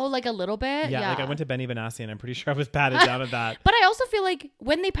I'm... Oh, like a little bit? Yeah, like I went to Benny Benassi and I'm pretty sure I was patted down at that. But I also feel like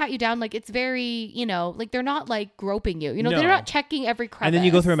when they pat you down, like, it's very, like, they're not like groping you. No. They're not checking every crevice. And then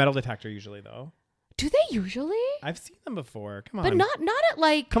you go through a metal detector usually, though. Do they usually? I've seen them before. Come on. But not at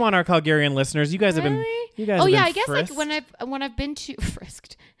like... Come on, our Calgarian listeners. You guys have been... You guys have been I guess frisked. like when I've been to...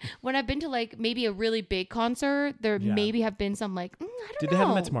 Frisked. When I've been to like maybe a really big concert, there maybe have been some like... I don't know. Did they have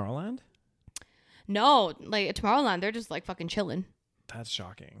them at Tomorrowland? No. Like at Tomorrowland, they're just like fucking chilling. That's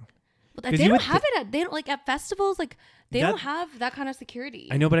shocking. But they don't have it they don't like at festivals, like they don't have that kind of security.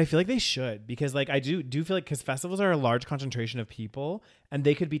 I know, but I feel like they should, because like I do feel like, because festivals are a large concentration of people and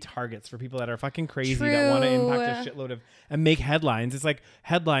they could be targets for people that are fucking crazy. True. That want to impact a shitload of and make headlines. It's like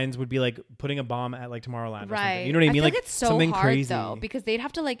headlines would be like putting a bomb at like Tomorrowland or something. You know what I mean? Like it's so something hard, crazy though, because they'd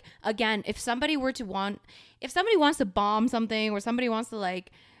have to like, again, if somebody wants to bomb something or somebody wants to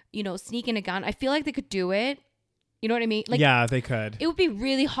like, sneak in a gun, I feel like they could do it. You know what I mean? Like, yeah, they could. It would be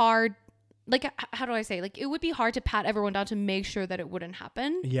really hard. Like, how do I say? Like, it would be hard to pat everyone down to make sure that it wouldn't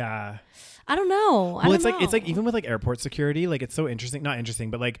happen. Yeah. I don't know. Well, it's like even with like airport security, like it's so interesting. Not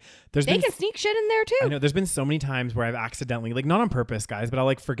interesting, but like they can sneak shit in there too. I know there's been so many times where I've accidentally, like, not on purpose, guys, but I'll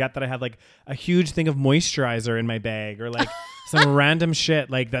like forget that I had like a huge thing of moisturizer in my bag, or like some random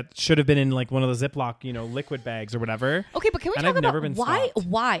shit like that should have been in like one of the Ziploc, liquid bags or whatever. Okay, but can we talk about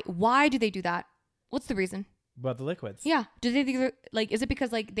why do they do that? What's the reason? About the liquids. Yeah. Do they think like, is it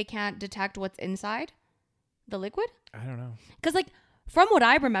because like they can't detect what's inside the liquid? I don't know. Because like from what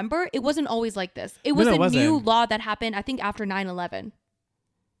I remember, it wasn't always like this. It was a new law that happened, I think, after 9/11.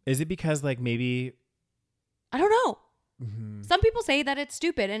 Is it because like maybe... I don't know. Mm-hmm. Some people say that it's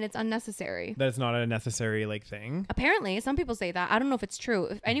stupid and it's unnecessary. That it's not a necessary like thing. Apparently, some people say that. I don't know if it's true.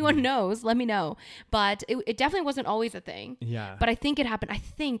 If anyone knows, let me know. But it definitely wasn't always a thing. Yeah. But I think it happened. I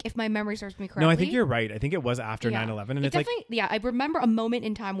think, if my memory serves me correctly. No, I think you're right. I think it was after 9/11, and it's definitely, like, I remember a moment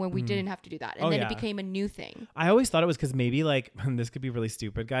in time when we didn't have to do that, and then it became a new thing. I always thought it was because maybe like this could be really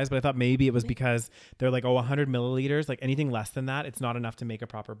stupid, guys, but I thought maybe it was because they're like, 100 milliliters, like anything less than that, it's not enough to make a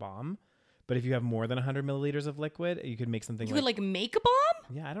proper bomb. But if you have more than 100 milliliters of liquid, you could make something. You could like make a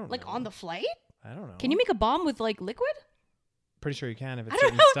bomb? Yeah, I don't know. Like on the flight? I don't know. Can you make a bomb with like liquid? Pretty sure you can if it's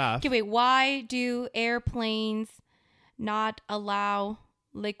certain stuff. Okay, wait. Why do airplanes not allow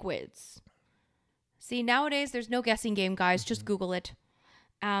liquids? See, nowadays there's no guessing game, guys. Just Google it.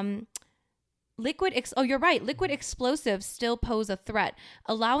 You're right. Liquid explosives still pose a threat.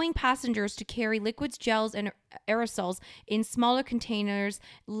 Allowing passengers to carry liquids, gels, and aerosols in smaller containers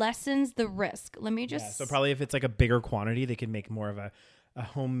lessens the risk. Let me just... so probably if it's like a bigger quantity, they can make more of a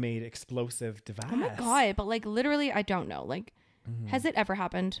homemade explosive device. Oh my God. But like literally, I don't know. Like, has it ever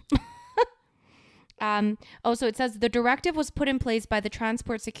happened? So it says the directive was put in place by the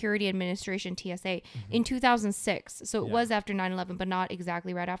Transport Security Administration, TSA, in 2006. So it was after 9/11, but not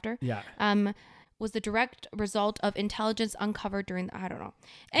exactly right after. Yeah. Was the direct result of intelligence uncovered during I don't know.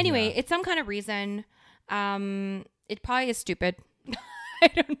 Anyway, it's some kind of reason. It probably is stupid. I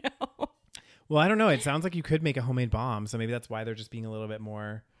don't know. Well, I don't know. It sounds like you could make a homemade bomb, so maybe that's why they're just being a little bit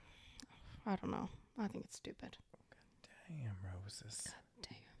more. I don't know. I think it's stupid. Damn, Roses.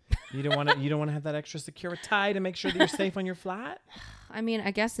 You don't want to have that extra secure tie to make sure that you're safe on your flat? I mean,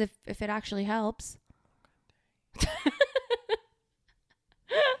 I guess if it actually helps.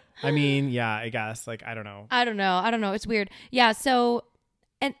 I mean, yeah, I guess. Like, I don't know. I don't know. It's weird. Yeah. So,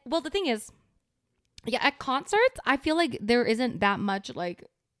 and well, the thing is, yeah, at concerts, I feel like there isn't that much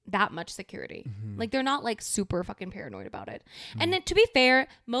security. Like, they're not like super fucking paranoid about it. And then, to be fair,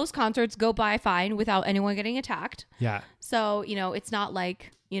 most concerts go by fine without anyone getting attacked. Yeah. So, it's not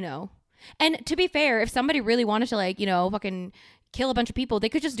like, and to be fair, if somebody really wanted to like, fucking kill a bunch of people, they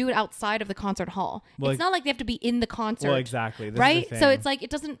could just do it outside of the concert hall. Well, it's not like they have to be in the concert. Well, exactly. Right? So it's like, it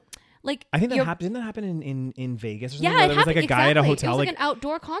doesn't like, I think didn't that happen in Vegas or something? Yeah, there was like a guy at a hotel. It was like an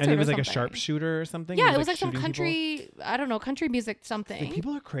outdoor concert. And it was like a sharpshooter or something. Yeah, it was like some country, people. I don't know, country music something. Like,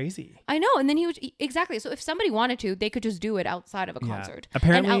 people are crazy. I know. And then exactly. So if somebody wanted to, they could just do it outside of a concert.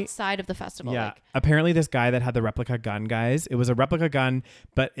 Apparently, and outside of the festival. Yeah. Apparently this guy that had the replica gun, guys, it was a replica gun,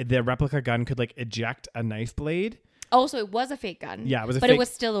 but the replica gun could like eject a knife blade. Oh, so it was a fake gun. Yeah, it was but it was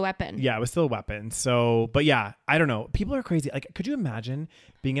still a weapon. Yeah, it was still a weapon. So, but yeah, I don't know. People are crazy. Like, could you imagine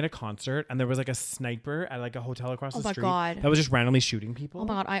being at a concert and there was like a sniper at like a hotel across the street that was just randomly shooting people? Oh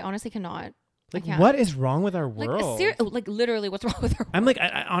my God, I honestly cannot. Like, what is wrong with our world? Like literally, what's wrong with our world? I'm like,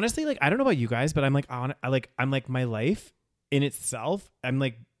 I honestly, like, I don't know about you guys, but I'm like, I'm like my life in itself, I'm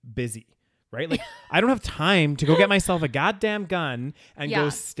like busy. Right? Like, I don't have time to go get myself a goddamn gun and go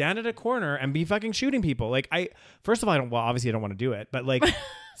stand at a corner and be fucking shooting people. Like, first of all, obviously I don't want to do it. But like,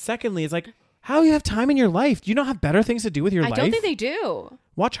 secondly, it's like, how you have time in your life? Do you not have better things to do with your life? I don't think they do.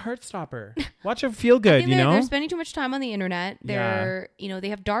 Watch Heartstopper. Watch it feel good, They're spending too much time on the internet. They're, they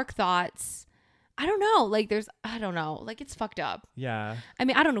have dark thoughts. I don't know. Like, I don't know. Like, it's fucked up. Yeah. I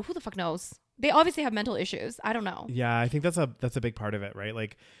mean, I don't know. Who the fuck knows? They obviously have mental issues. I don't know. Yeah, I think that's a big part of it, right?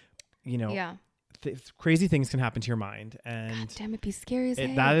 Like, crazy things can happen to your mind, and God damn, it'd be scary as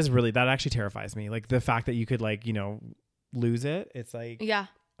hell. That actually terrifies me. Like, the fact that you could like, lose it. It's like, yeah.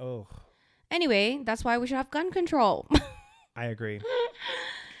 Oh. Anyway, that's why we should have gun control. I agree.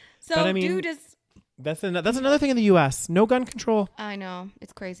 So, but, I mean, dude, that's another thing in the U.S. No gun control. I know,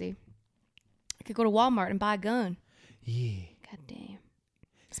 it's crazy. I could go to Walmart and buy a gun. Yeah. God damn.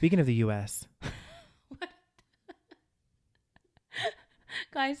 Speaking of the U.S. What?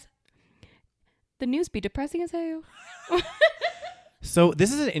 Guys. The news be depressing as hell. So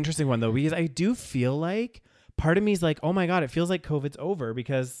this is an interesting one though, because I do feel like part of me is like, oh my God, it feels like COVID's over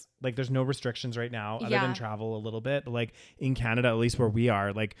because like there's no restrictions right now other than travel a little bit. But like in Canada, at least where we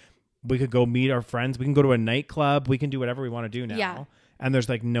are, like we could go meet our friends. We can go to a nightclub. We can do whatever we want to do now. Yeah. And there's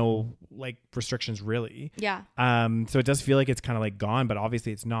like no like restrictions really. Yeah. So it does feel like it's kind of like gone, but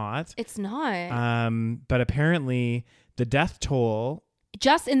obviously it's not. It's not. But apparently the death toll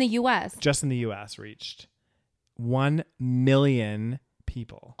just in the U.S. reached 1 million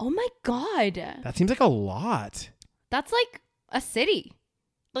people. Oh my God. That seems like a lot. That's like a city.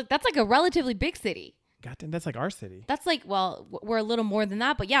 Like, that's like a relatively big city. Goddamn, that's like our city. That's like, well, we're a little more than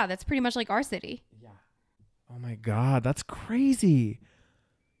that, but yeah, that's pretty much like our city. Yeah. Oh my God, that's crazy.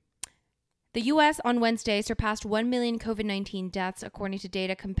 The U.S. on Wednesday surpassed 1 million COVID-19 deaths, according to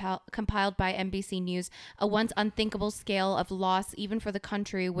data compiled by NBC News, a once unthinkable scale of loss even for the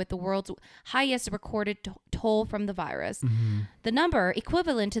country with the world's highest recorded toll from the virus. Mm-hmm. The number,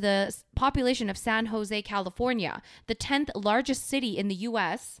 equivalent to the population of San Jose, California, the 10th largest city in the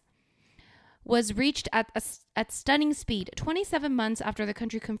U.S., was reached at stunning speed 27 months after the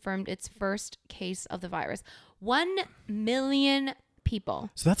country confirmed its first case of the virus. 1 million people.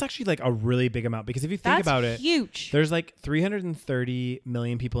 So that's actually like a really big amount, because if you think about it, huge. There's like 330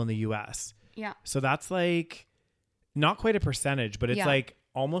 million people in the US. Yeah. So that's like not quite a percentage, but it's like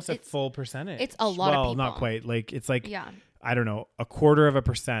almost a full percentage. It's a lot of people. Well, not quite. Like it's like, I don't know,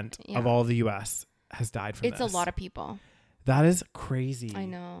 0.25% of all the US has died from this. It's a lot of people. That is crazy. I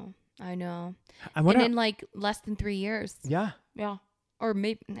know. And in like less than 3 years. Yeah. Yeah. Or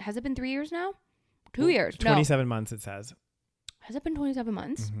maybe, has it been 3 years now? 2 years. 27 months it says. Has it been 27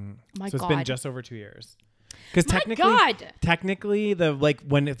 months? Mm-hmm. My God. So it's been just over 2 years. Because technically, the like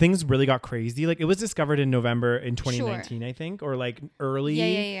when things really got crazy, like it was discovered in November in 2019, I think, or like early.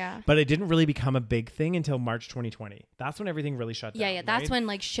 Yeah. But it didn't really become a big thing until March 2020. That's when everything really shut down. Yeah. That's when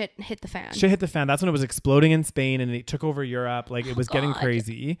like shit hit the fan. That's when it was exploding in Spain and it took over Europe. Like it was getting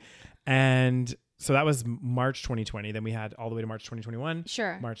crazy, and so that was March 2020. Then we had all the way to March 2021.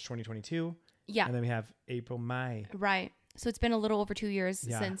 Sure. March 2022. Yeah. And then we have April, May. Right. So it's been a little over 2 years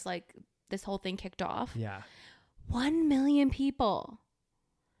since like this whole thing kicked off. Yeah. 1 million people.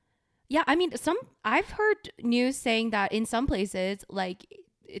 Yeah, I mean, I've heard news saying that in some places, like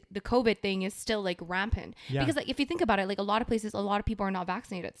the COVID thing is still like rampant. Yeah. Because like if you think about it, like a lot of places, a lot of people are not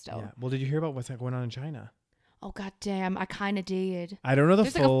vaccinated still. Yeah. Well, did you hear about what's going on in China? Oh god damn! I kind of did. I don't know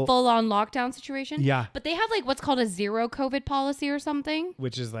There's like a full-on lockdown situation. Yeah. But they have like what's called a zero COVID policy or something,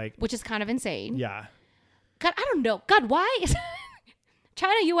 which is kind of insane. Yeah. God, I don't know. God, why?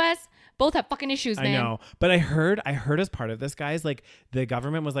 China, US, both have fucking issues, man. I know. But I heard as part of this, guys, like the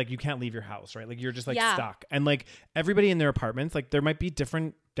government was like, you can't leave your house, right? Like you're just like stuck. And like everybody in their apartments, like there might be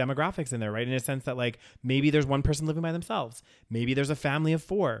different demographics in there, right? In a sense that like maybe there's one person living by themselves. Maybe there's a family of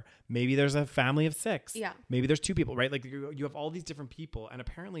 4. Maybe there's a family of 6. Yeah. Maybe there's 2 people, right? Like you have all these different people. And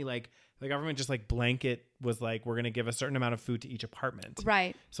apparently like the government just like blanket was like, we're going to give a certain amount of food to each apartment.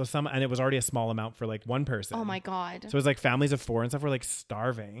 Right. So and it was already a small amount for like one person. Oh my God. So it was like families of 4 and stuff were like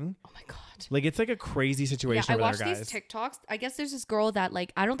starving. Oh my God. Like it's like a crazy situation. Yeah, I watched these TikToks. I guess there's this girl that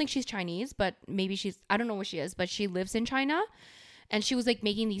like, I don't think she's Chinese, but maybe I don't know what she is, but she lives in China. And she was like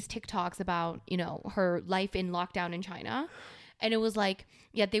making these TikToks about, you know, her life in lockdown in China. And it was like,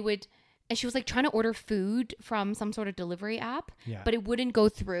 and she was like trying to order food from some sort of delivery app, but it wouldn't go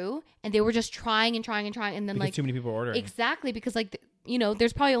through. And they were just trying. And then because like too many people ordering. Exactly. Because like, you know,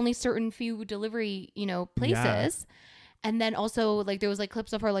 there's probably only certain few delivery, you know, places. Yeah. And then also like there was like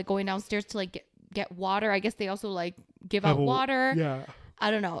clips of her like going downstairs to like get water. I guess they also like give out water. Yeah.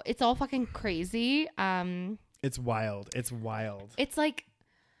 I don't know. It's all fucking crazy. It's wild. It's like,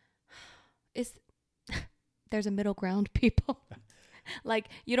 there's a middle ground, people. Like,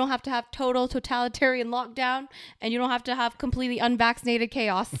 you don't have to have total totalitarian lockdown, and you don't have to have completely unvaccinated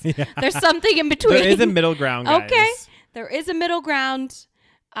chaos. Yeah. There's something in between. There is a middle ground, guys. Okay. There is a middle ground.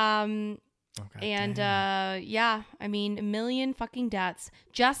 I mean, 1 million fucking deaths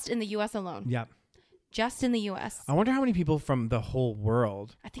just in the US alone. Yep. Just in the US. I wonder how many people from the whole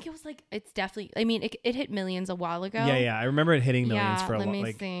world. I think it was like, it's definitely, I mean, it hit millions a while ago. Yeah. I remember it hitting millions for a while. Let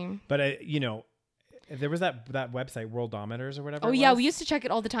me see. But, you know, there was that website, Worldometers or whatever. Oh, yeah. We used to check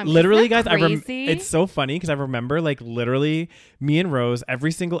it all the time. Literally, guys, it's so funny because I remember like literally me and Rose,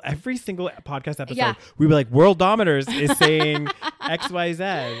 every single podcast episode, we were like, Worldometers is saying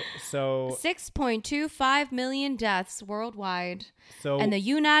XYZ. So 6.25 million deaths worldwide. So, and the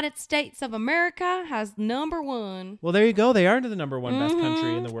United States of America has number 1. Well, there you go. They are the number 1 best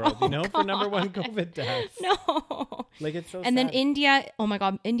country in the world, for number 1 COVID deaths. No. Like, it's so and sad. then India, oh my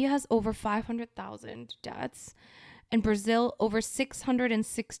God, India has over 500,000 deaths. And Brazil, over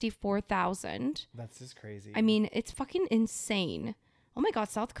 664,000. That's just crazy. I mean, it's fucking insane. Oh my God,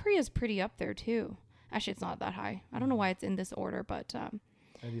 South Korea is pretty up there too. Actually, it's not that high. I don't know why it's in this order, but...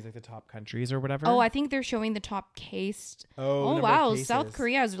 Are these like the top countries or whatever? Oh, I think they're showing the top case. Oh wow. South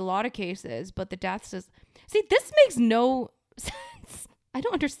Korea has a lot of cases, but the deaths is... See, this makes no sense. I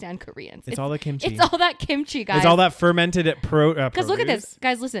don't understand Koreans. It's all the kimchi. It's all that kimchi, guys. It's all that fermented Because look at this.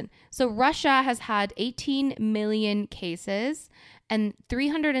 Guys, listen. So Russia has had 18 million cases and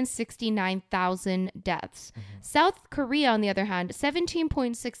 369,000 deaths. Mm-hmm. South Korea, on the other hand,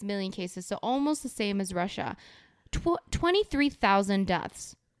 17.6 million cases. So almost the same as Russia. 23,000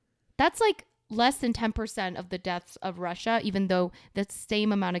 deaths. That's like less than 10% of the deaths of Russia, even though the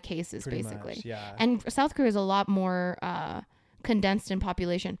same amount of cases, pretty basically. Much, yeah. And South Korea is a lot more condensed in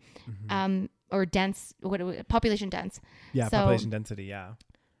population, or dense. Population dense. Yeah, so, population density. Yeah.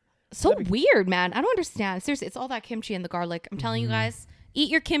 So weird, man. I don't understand. Seriously, it's all that kimchi and the garlic. I'm telling you guys, eat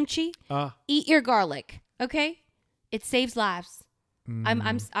your kimchi, eat your garlic. Okay, it saves lives.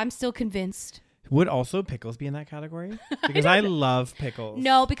 I'm still convinced. Would also pickles be in that category? Because I love pickles.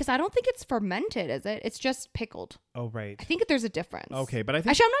 No, because I don't think it's fermented, is it? It's just pickled. Oh, right. I think there's a difference. Okay, but I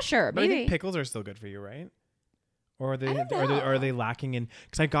think... Actually, I'm not sure. But maybe. I think pickles are still good for you, right? Or are they lacking in...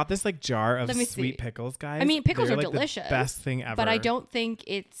 Because I got this like jar of sweet pickles, guys. I mean, pickles are like delicious. The best thing ever. But I don't think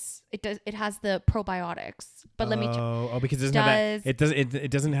it has the probiotics. But let me check. Oh, because it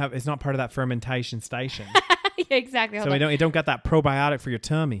doesn't have... It's not part of that fermentation station. Yeah, exactly. So it don't got that probiotic for your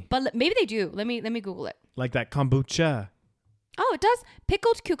tummy. But maybe they do. Let me Google it. Like that kombucha. Oh, it does.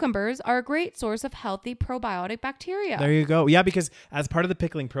 Pickled cucumbers are a great source of healthy probiotic bacteria. There you go. Yeah, because as part of the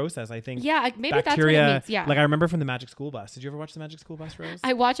pickling process, I think maybe bacteria, that's what it means. Yeah. Like I remember from the Magic School Bus. Did you ever watch the Magic School Bus, Rose?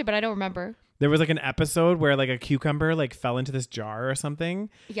 I watch it, but I don't remember. There was like an episode where like a cucumber like fell into this jar or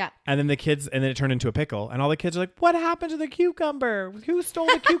something. Yeah. And then it turned into a pickle. And all the kids are like, what happened to the cucumber? Who stole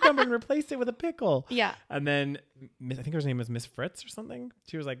the cucumber and replaced it with a pickle? Yeah. And then I think her name was Miss Fritz or something.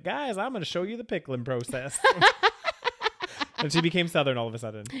 She was like, guys, I'm going to show you the pickling process. And she became Southern all of a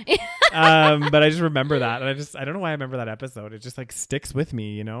sudden. But I just remember that. And I don't know why I remember that episode. It just like sticks with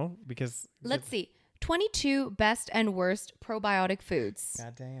me, you know, because. Let's see. 22 best and worst probiotic foods.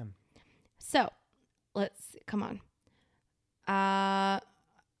 God damn. So let's see. Come on.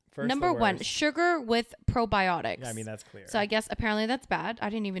 Number 1, sugar with probiotics. Yeah, I mean, that's clear. So I guess apparently that's bad.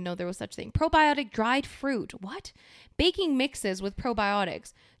 I didn't even know there was such thing. Probiotic dried fruit. What? Baking mixes with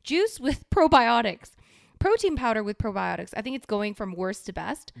probiotics. Juice with probiotics. Protein powder with probiotics. I think it's going from worst to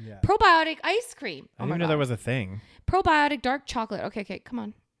best. Yeah. Probiotic ice cream. I didn't know there was a thing. Probiotic dark chocolate. Okay, come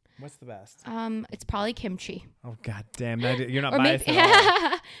on. What's the best? It's probably kimchi. Oh, god damn. You're not biased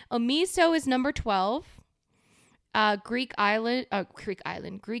at all. Miso is number 12. Greek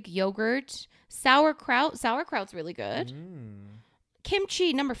yogurt. Sauerkraut. Sauerkraut's really good.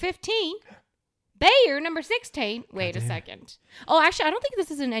 Kimchi, number 15. Bayer, number 16. Wait a second. Oh, actually, I don't think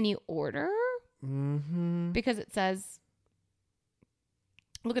this is in any order. Because it says,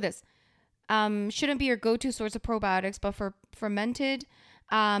 look at this. Shouldn't be your go-to source of probiotics, but for fermented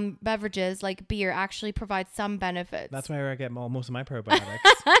beverages like beer actually provide some benefits. That's where I get most of my probiotics.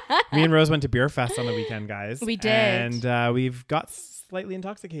 Me and Rose went to Beer Fest on the weekend, guys. We did. And we've got slightly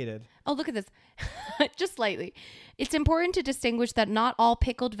intoxicated. Oh, look at this. Just slightly. It's important to distinguish that not all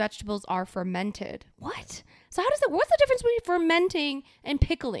pickled vegetables are fermented. What? So what's the difference between fermenting and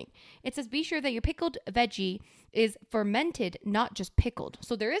pickling? It says be sure that your pickled veggie is fermented, not just pickled.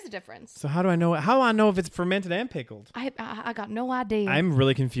 So there is a difference. So how do I know if it's fermented and pickled? I got no idea. I'm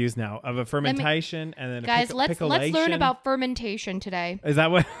really confused now of a fermentation and then guys, let's learn about fermentation today. Is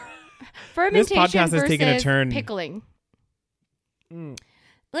that what fermentation this podcast has taken a turn? Pickling.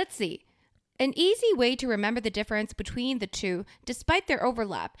 Let's see. An easy way to remember the difference between the two, despite their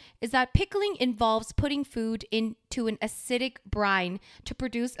overlap, is that pickling involves putting food into an acidic brine to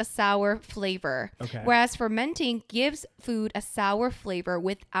produce a sour flavor, whereas fermenting gives food a sour flavor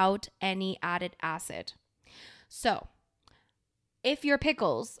without any added acid. So, if your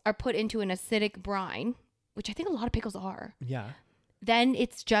pickles are put into an acidic brine, which I think a lot of pickles are, then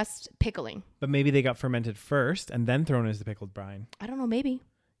it's just pickling. But maybe they got fermented first and then thrown into the pickled brine. I don't know, maybe.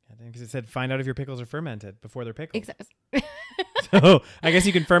 Because it said find out if your pickles are fermented before they're pickled. Exactly. So I guess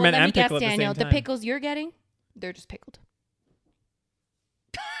you can ferment and pickle at the Daniel, same time. The pickles you're getting, they're just pickled.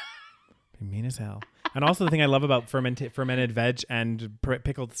 Mean as hell. And also the thing I love about fermented veg and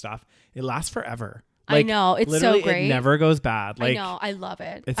pickled stuff, it lasts forever. I know. It's so great. It never goes bad. I know. I love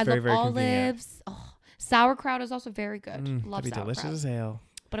it. It's very, very olives. Oh, sauerkraut is also very good. Love that'd be delicious as hell.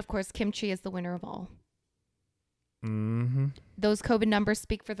 But of course, kimchi is the winner of all. Those COVID numbers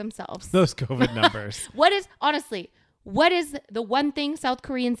speak for themselves. Those COVID numbers. What is the one thing South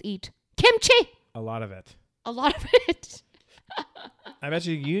Koreans eat? Kimchi. A lot of it. I bet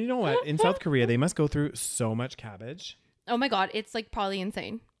you know what? In South Korea, they must go through so much cabbage. Oh my God. It's like probably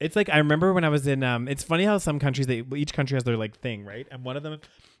insane. It's like, I remember when I was in, it's funny how some countries, each country has their like thing, right? And one of them,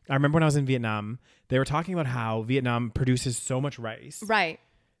 I remember when I was in Vietnam, they were talking about how Vietnam produces so much rice. Right.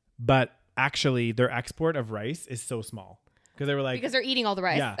 But actually their export of rice is so small because they were like, because they're eating all the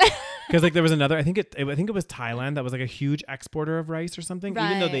rice. Yeah. Because like there was another, I think it was Thailand that was like a huge exporter of rice or something,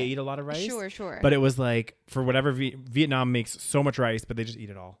 even though they eat a lot of rice. Sure. But it was like, for whatever, Vietnam makes so much rice, but they just eat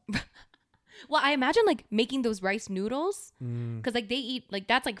it all. Well, I imagine like making those rice noodles because like they eat like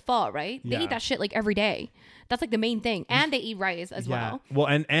that's like pho, right? They eat that shit like every day. That's like the main thing, and they eat rice as well. Well,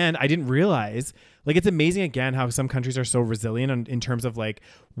 and I didn't realize like it's amazing again how some countries are so resilient in terms of like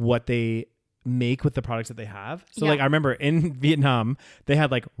what they make with the products that they have. So like I remember in Vietnam they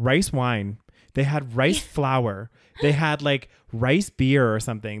had like rice wine, they had rice flour, they had like rice beer or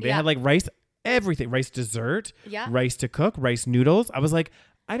something. They had like rice everything, rice dessert, rice to cook, rice noodles. I was like,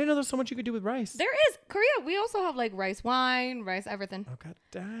 I didn't know there's so much you could do with rice. There is. Korea, we also have like rice wine, rice everything. Oh, God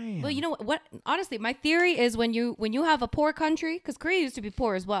damn. Well, you know what? Honestly, my theory is when you have a poor country, because Korea used to be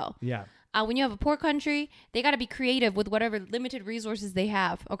poor as well. Yeah. When you have a poor country, they got to be creative with whatever limited resources they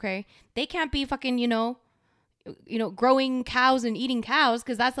have, okay? They can't be fucking, growing cows and eating cows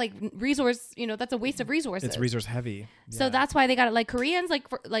because that's like resource, that's a waste of resources. It's resource heavy. Yeah. So that's why they got it. Like Koreans,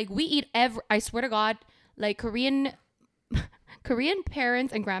 we eat I swear to God, like Korean Korean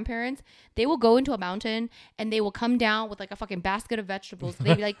parents and grandparents, they will go into a mountain and they will come down with like a fucking basket of vegetables.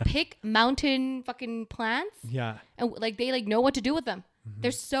 They like pick mountain fucking plants. Yeah. And like they like know what to do with them.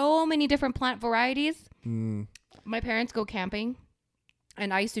 There's so many different plant varieties. My parents go camping.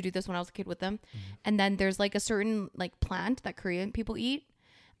 And I used to do this when I was a kid with them. And then there's like a certain like plant that Korean people eat.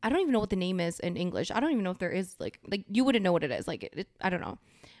 I don't even know what the name is in English. I don't even know if there is like you wouldn't know what it is. Like I don't know.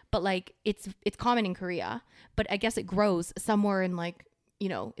 But like it's common in Korea, but I guess it grows somewhere in like, you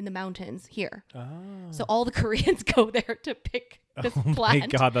know, in the mountains here. Oh. So all the Koreans go there to pick this plant. Oh my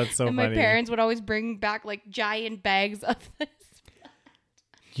God, that's so funny. And my parents would always bring back like giant bags of this plant.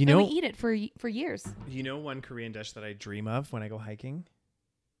 You know, and we eat it for years. You know one Korean dish that I dream of when I go hiking?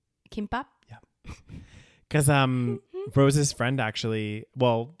 Kimbap? Yeah. Because Rose's friend actually,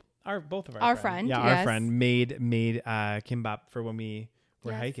 well, our friend, yeah, yes. Our friend made kimbap for when we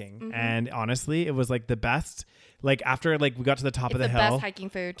were hiking, and honestly, it was like the best. Like after like we got to the top of the hill, best hiking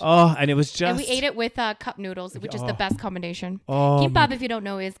food. Oh, and it was just, and we ate it with cup noodles, which is the best combination. Kimbap, if you don't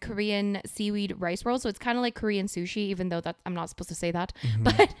know, is Korean seaweed rice rolls, so it's kind of like Korean sushi, even though I'm not supposed to say that,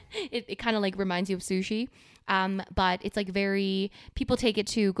 but it kind of like reminds you of sushi. But it's like people take it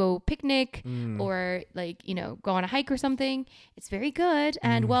to go picnic or like, you know, go on a hike or something. It's very good.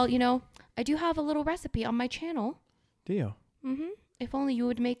 And well, you know, I do have a little recipe on my channel. Do you? Mm-hmm. If only you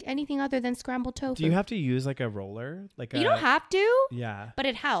would make anything other than scrambled tofu. Do you have to use like a roller? You don't have to. Yeah. But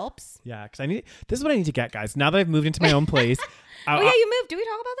it helps. Yeah. Cause this is what I need to get, guys. Now that I've moved into my own place. Oh yeah, you moved. Did we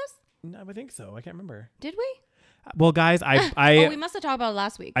talk about this? No, I think so. I can't remember. Did we? Well, guys, we must have talked about it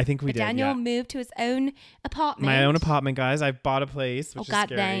last week. I think we did. Daniel moved to his own apartment. My own apartment, guys. I bought a place, which is God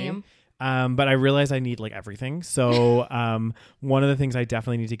scary. damn. But I realized I need like everything. So one of the things I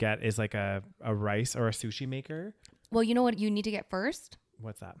definitely need to get is like a rice or a sushi maker. Well, you know what you need to get first?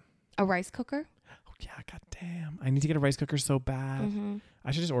 What's that? A rice cooker. Oh yeah, god damn. I need to get a rice cooker so bad.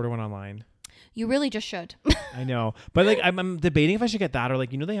 I should just order one online. You really just should. I know. But like I'm debating if I should get that or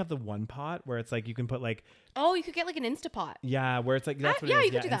like, you know, they have the one pot where it's like you can put like, oh, you could get like an Instapot. Yeah, where it's like that's what it is.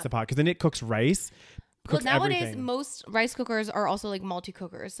 You could do that. Instapot, because then it cooks rice. Well, nowadays most rice cookers are also like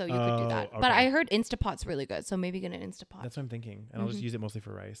multi-cookers, so you could do that. Okay. But I heard Instapot's really good, so maybe get an Instapot. That's what I'm thinking, and I'll just use it mostly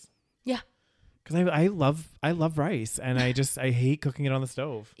for rice. Yeah. Because I love rice, and I hate cooking it on the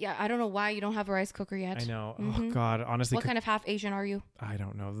stove. Yeah, I don't know why you don't have a rice cooker yet. I know. Oh God, honestly. What kind of half Asian are you? I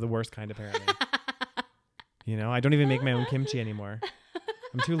don't know. The worst kind, apparently. You know, I don't even make my own kimchi anymore.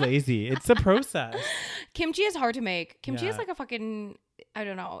 I'm too lazy. It's a process. Kimchi is hard to make. Kimchi is like a fucking, I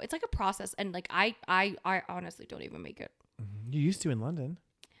don't know. It's like a process, and like I honestly don't even make it. You used to in London.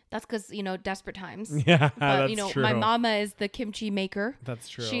 That's because, you know, desperate times. Yeah, but, that's you know, true. My mama is the kimchi maker. That's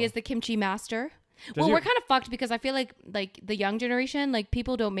true. She is the kimchi master. We're kind of fucked because I feel like the young generation, like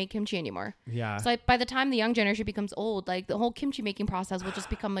people don't make kimchi anymore. Yeah. So like, by the time the young generation becomes old, like the whole kimchi making process will just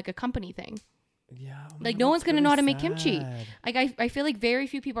become like a company thing. Yeah. Like no one's going to know how to make kimchi. Like I feel like very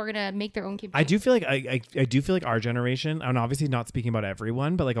few people are going to make their own kimchi. I do feel like I do feel like our generation, and obviously not speaking about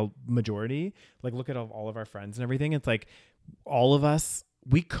everyone, but like a majority, like look at all of our friends and everything. It's like all of us,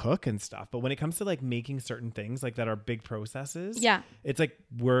 we cook and stuff, but when it comes to like making certain things like that are big processes, it's like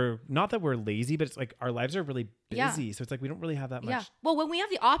we're not that we're lazy, but it's like our lives are really busy, so it's like we don't really have that much. Yeah. Well, when we have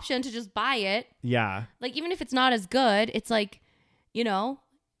the option to just buy it, like even if it's not as good, it's like, you know,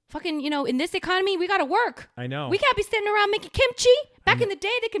 fucking, you know, in this economy, we gotta work. I know. We can't be sitting around making kimchi. Back in the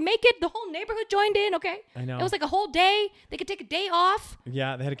day, they could make it. The whole neighborhood joined in. Okay. I know. It was like a whole day. They could take a day off.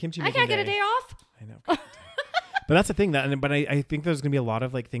 Yeah, they had a kimchi. I can't get a day off. I know. But that's the thing but I think there's gonna be a lot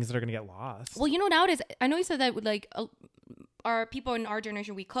of like things that are gonna get lost. Well, you know, nowadays, I know you said that like our people in our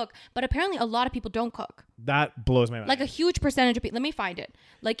generation, we cook, but apparently a lot of people don't cook. That blows my mind. Like a huge percentage of people. Let me find it.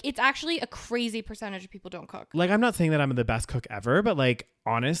 Like it's actually a crazy percentage of people don't cook. Like I'm not saying that I'm the best cook ever, but like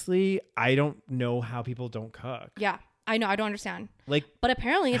honestly, I don't know how people don't cook. Yeah. I know. I don't understand. Like, but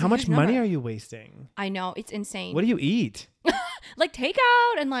apparently, it's how much money are you wasting? I know, it's insane. What do you eat? Like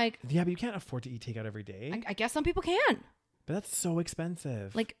takeout and like. Yeah, but you can't afford to eat takeout every day. I guess some people can. But that's so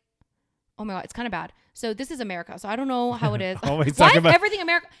expensive. Like, oh my God, it's kind of bad. So this is America. So I don't know how it is. Always Why talk is about everything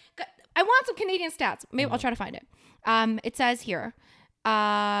America? I want some Canadian stats. Maybe I'll try to find it. It says here,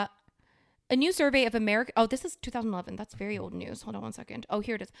 a new survey of America. Oh, this is 2011. That's very old news. Hold on one second. Oh,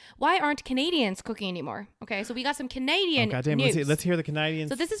 here it is. Why aren't Canadians cooking anymore? Okay, so we got some Canadian news. Let's hear the Canadian.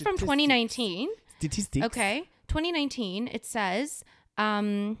 So this is from 2019. Statistics. Okay, 2019. It says,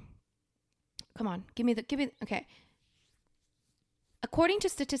 come on, give me. Okay. According to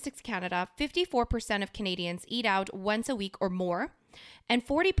Statistics Canada, 54% of Canadians eat out once a week or more, and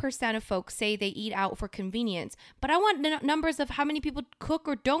 40% of folks say they eat out for convenience. But I want numbers of how many people cook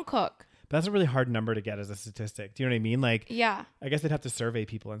or don't cook. that's a really hard number to get as a statistic. Do you know what I mean? Like, yeah, I guess they'd have to survey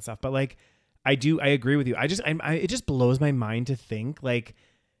people and stuff, but like, I agree with you. It just blows my mind to think like,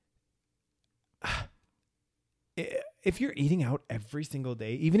 if you're eating out every single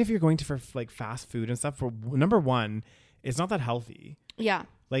day, even if you're going to for like fast food and stuff, for number one, it's not that healthy. Yeah.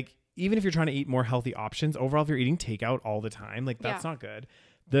 Like, even if you're trying to eat more healthy options, overall, if you're eating takeout all the time, like that's not good.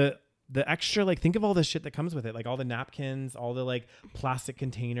 The extra, like, think of all the shit that comes with it, like all the napkins, all the like plastic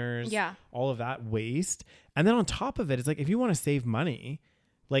containers, all of that waste. And then on top of it, it's like, if you want to save money,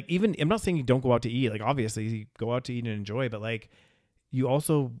 like, even, I'm not saying you don't go out to eat, like obviously you go out to eat and enjoy, but like you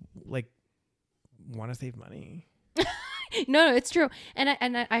also like want to save money. No, it's true. And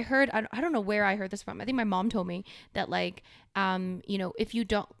I heard, I don't know where I heard this from. I think my mom told me that like, you know, if you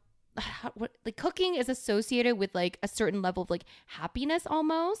don't, like cooking is associated with like a certain level of like happiness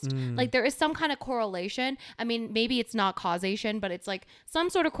almost. Like there is some kind of correlation. I mean, maybe it's not causation, but it's like some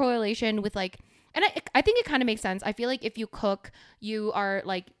sort of correlation with like, and I think it kind of makes sense. I feel like if you cook, you are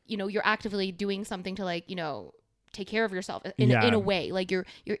like, you know, you're actively doing something to like, you know, take care of yourself in a way. Like you're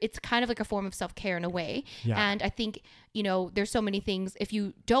it's kind of like a form of self-care in a way. And I think, you know, there's so many things. If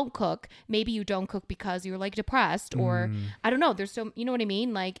you don't cook, maybe you don't cook because you're like depressed or I don't know, there's so, you know what I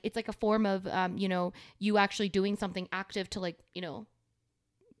mean? Like it's like a form of you know, you actually doing something active to like, you know,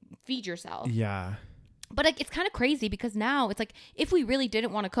 feed yourself. But like, it's kind of crazy because now it's like, if we really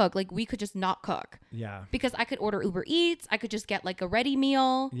didn't want to cook, like we could just not cook. Because I could order Uber Eats. I could just get like a ready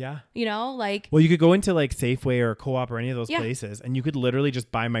meal. You know, like. Well, you could go into like Safeway or Co-op or any of those places and you could literally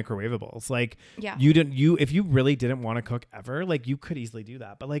just buy microwavables. Like if you really didn't want to cook ever, like you could easily do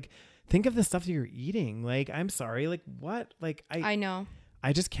that. But like, think of the stuff that you're eating. Like, I'm sorry. Like what? Like I know.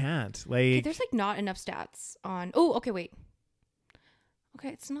 I just can't. Like, okay, there's like not enough stats on. Oh, okay, wait.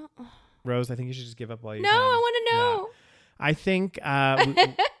 Okay, it's not. Rose, I think you should just give up while you can. I want to know. Yeah. I think,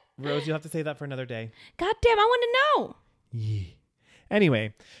 Rose, you'll have to say that for another day. God damn, I want to know. Yeah.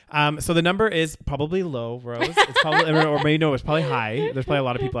 Anyway, so the number is probably low, Rose. It's probably, or maybe no, it's probably high. There's probably a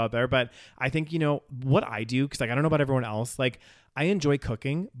lot of people out there, but I think, you know, what I do, because like, I don't know about everyone else, like I enjoy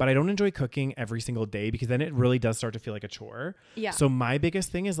cooking, but I don't enjoy cooking every single day because then it really does start to feel like a chore. So my biggest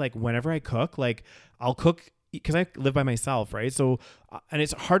thing is like, whenever I cook, like I'll cook because I live by myself, right? So, and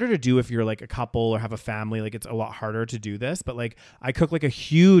it's harder to do if you're like a couple or have a family. Like it's a lot harder to do this, but like I cook like a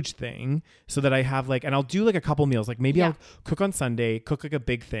huge thing so that I have like, and I'll do like a couple meals. Like maybe I'll cook on Sunday, cook like a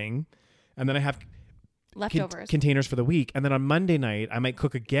big thing, and then I have leftovers containers for the week. And then on Monday night, I might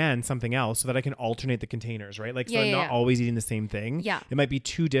cook again something else so that I can alternate the containers, right? Like, so I'm not always eating the same thing. It might be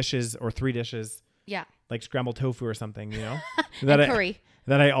 2 dishes or 3 dishes. Like scrambled tofu or something, you know? Curry.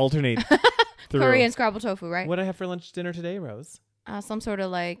 That I alternate. Curry and scrambled tofu, right? What did I have for lunch dinner today, Rose? Some sort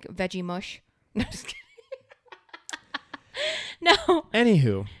of like veggie mush. No, just kidding. No.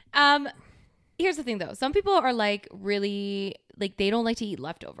 Anywho. Here's the thing though. Some people are like really like they don't like to eat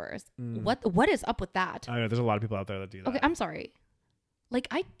leftovers. What is up with that? I know there's a lot of people out there that do that. Okay, I'm sorry. Like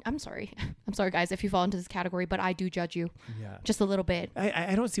I'm sorry. I'm sorry guys if you fall into this category, but I do judge you. Just a little bit.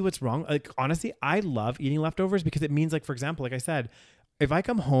 I don't see what's wrong. Like honestly, I love eating leftovers because it means like, for example, like I said, if I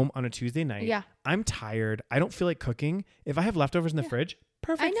come home on a Tuesday night, I'm tired. I don't feel like cooking. If I have leftovers in the fridge,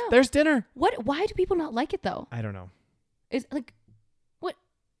 perfect. I know. There's dinner. Why do people not like it though? I don't know. Is like what?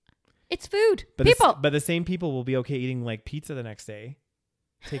 It's food. But but the same people will be okay eating like pizza the next day.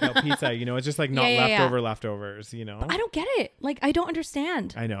 Take out pizza, you know, it's just like not leftovers, you know. But I don't get it. Like I don't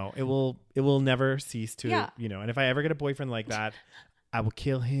understand. I know. It will never cease to, you know, and if I ever get a boyfriend like that, I will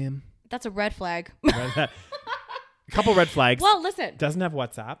kill him. That's a red flag. Couple red flags. Well, listen. Doesn't have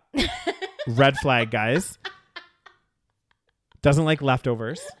WhatsApp. Red flag, guys. Doesn't like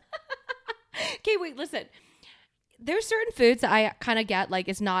leftovers. Okay, wait, listen. There's certain foods that I kind of get like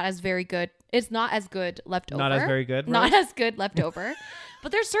it's not as very good. It's not as good leftover. Not as very good. Not as good leftover.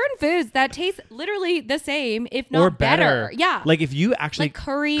 But there's certain foods that taste literally the same, if not better. Yeah. Like if you actually like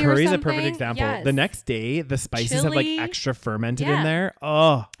curry is a perfect example. Yes. The next day, the spices have like extra fermented in there.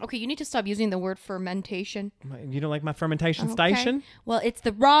 Oh. Okay, you need to stop using the word fermentation. You don't like my fermentation station? Well, it's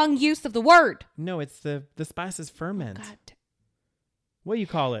the wrong use of the word. No, it's the spices ferment. Oh, God. What do you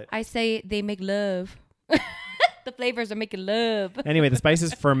call it? I say they make love. The flavors are making love. Anyway, the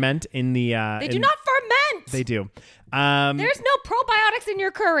spices ferment in the... they do not ferment. They do. There's no probiotics in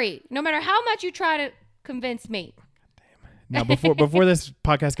your curry, no matter how much you try to convince me. Now, before this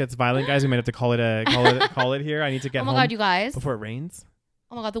podcast gets violent, guys, we might have to call it here. I need to get home. Oh my God, you guys. Before it rains.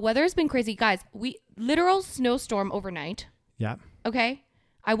 Oh my God, the weather has been crazy. Guys, literal snowstorm overnight. Yeah. Okay.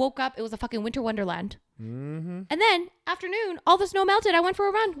 I woke up. It was a fucking winter wonderland. Mm-hmm. And then afternoon, all the snow melted. I went for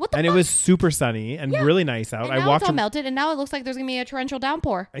a run. What the fuck? And it was super sunny and really nice out. And now it's all melted, and now it looks like there's gonna be a torrential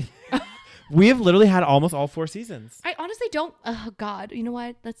downpour. We have literally had almost all 4 seasons. I honestly don't. Oh God, you know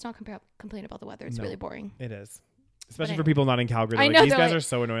what? Let's not complain about the weather. It's really boring. It is, especially for people not in Calgary. They're these guys are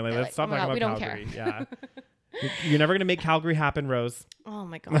so annoying. Like, let's stop talking about Calgary. Yeah. You're never going to make Calgary happen, Rose. Oh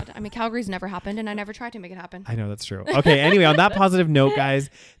my God. I mean, Calgary's never happened and I never tried to make it happen. I know, that's true. Okay. Anyway, on that positive note, guys,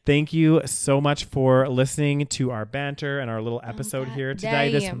 thank you so much for listening to our banter and our little episode here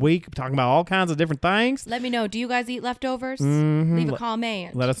today, this week, talking about all kinds of different things. Let me know. Do you guys eat leftovers? Leave a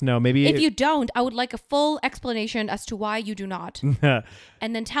comment. Let us know. Maybe if you don't, I would like a full explanation as to why you do not.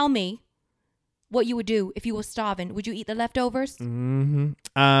 And then tell me what you would do if you were starving. Would you eat the leftovers?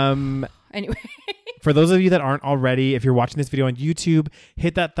 Anyway. For those of you that aren't already, if you're watching this video on YouTube,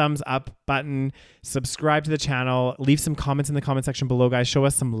 hit that thumbs up button, subscribe to the channel, leave some comments in the comment section below, guys. Show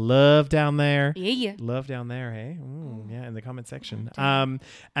us some love down there. Yeah. Love down there, hey? Ooh, yeah, in the comment section. And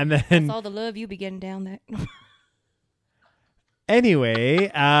then... That's all the love you be getting down there. Anyway,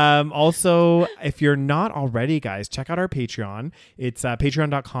 also, if you're not already, guys, check out our Patreon. It's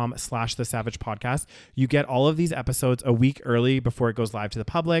patreon.com/thesavagepodcast. You get all of these episodes a week early before it goes live to the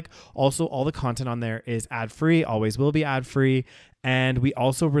public. Also, all the content on there is ad-free, always will be ad-free. And we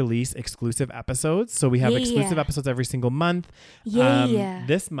also release exclusive episodes. So we have exclusive episodes every single month.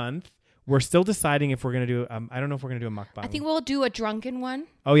 This month, we're still deciding if we're going to do, I don't know if we're going to do a mukbang. I think we'll do a drunken one.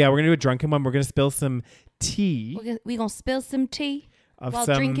 Oh, yeah, we're going to do a drunken one. We're going to spill some tea. We're going to spill some tea while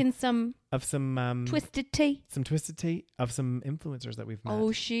drinking some twisted tea. Some twisted tea of some influencers that we've met.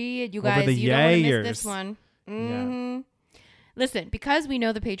 Oh, shit. You guys, you don't want to miss this one. Yeah. Listen, because we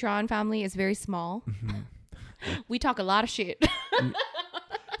know the Patreon family is very small, we talk a lot of shit.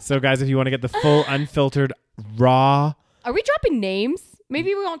 So, guys, if you want to get the full, unfiltered, raw... Are we dropping names?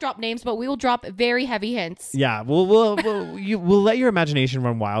 Maybe we won't drop names, but we will drop very heavy hints. Yeah, we'll let your imagination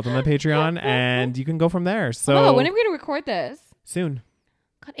run wild on the Patreon, and you can go from there. So, when are we gonna record this? Soon.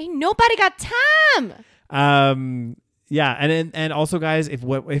 God, ain't nobody got time. Yeah, and also, guys, if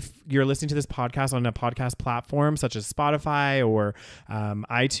you're listening to this podcast on a podcast platform such as Spotify or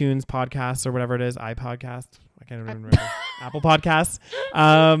iTunes podcasts or whatever it is, iPodcast. I can't even remember. Apple Podcasts.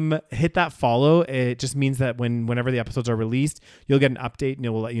 Hit that follow. It just means that whenever the episodes are released, you'll get an update and it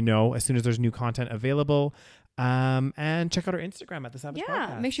will let you know as soon as there's new content available. And check out our Instagram at The Savage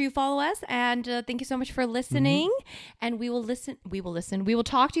Podcast. Make sure you follow us. And thank you so much for listening. And we will listen. We will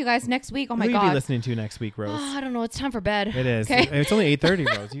talk to you guys next week. Oh my God. Who will you be listening to next week, Rose? Oh, I don't know. It's time for bed. It is. Okay. It's only 8:30,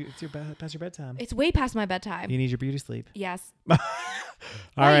 Rose. It's past your bedtime. It's way past my bedtime. You need your beauty sleep. Yes. All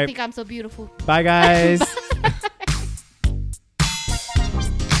right. You think I'm so beautiful? Bye, guys.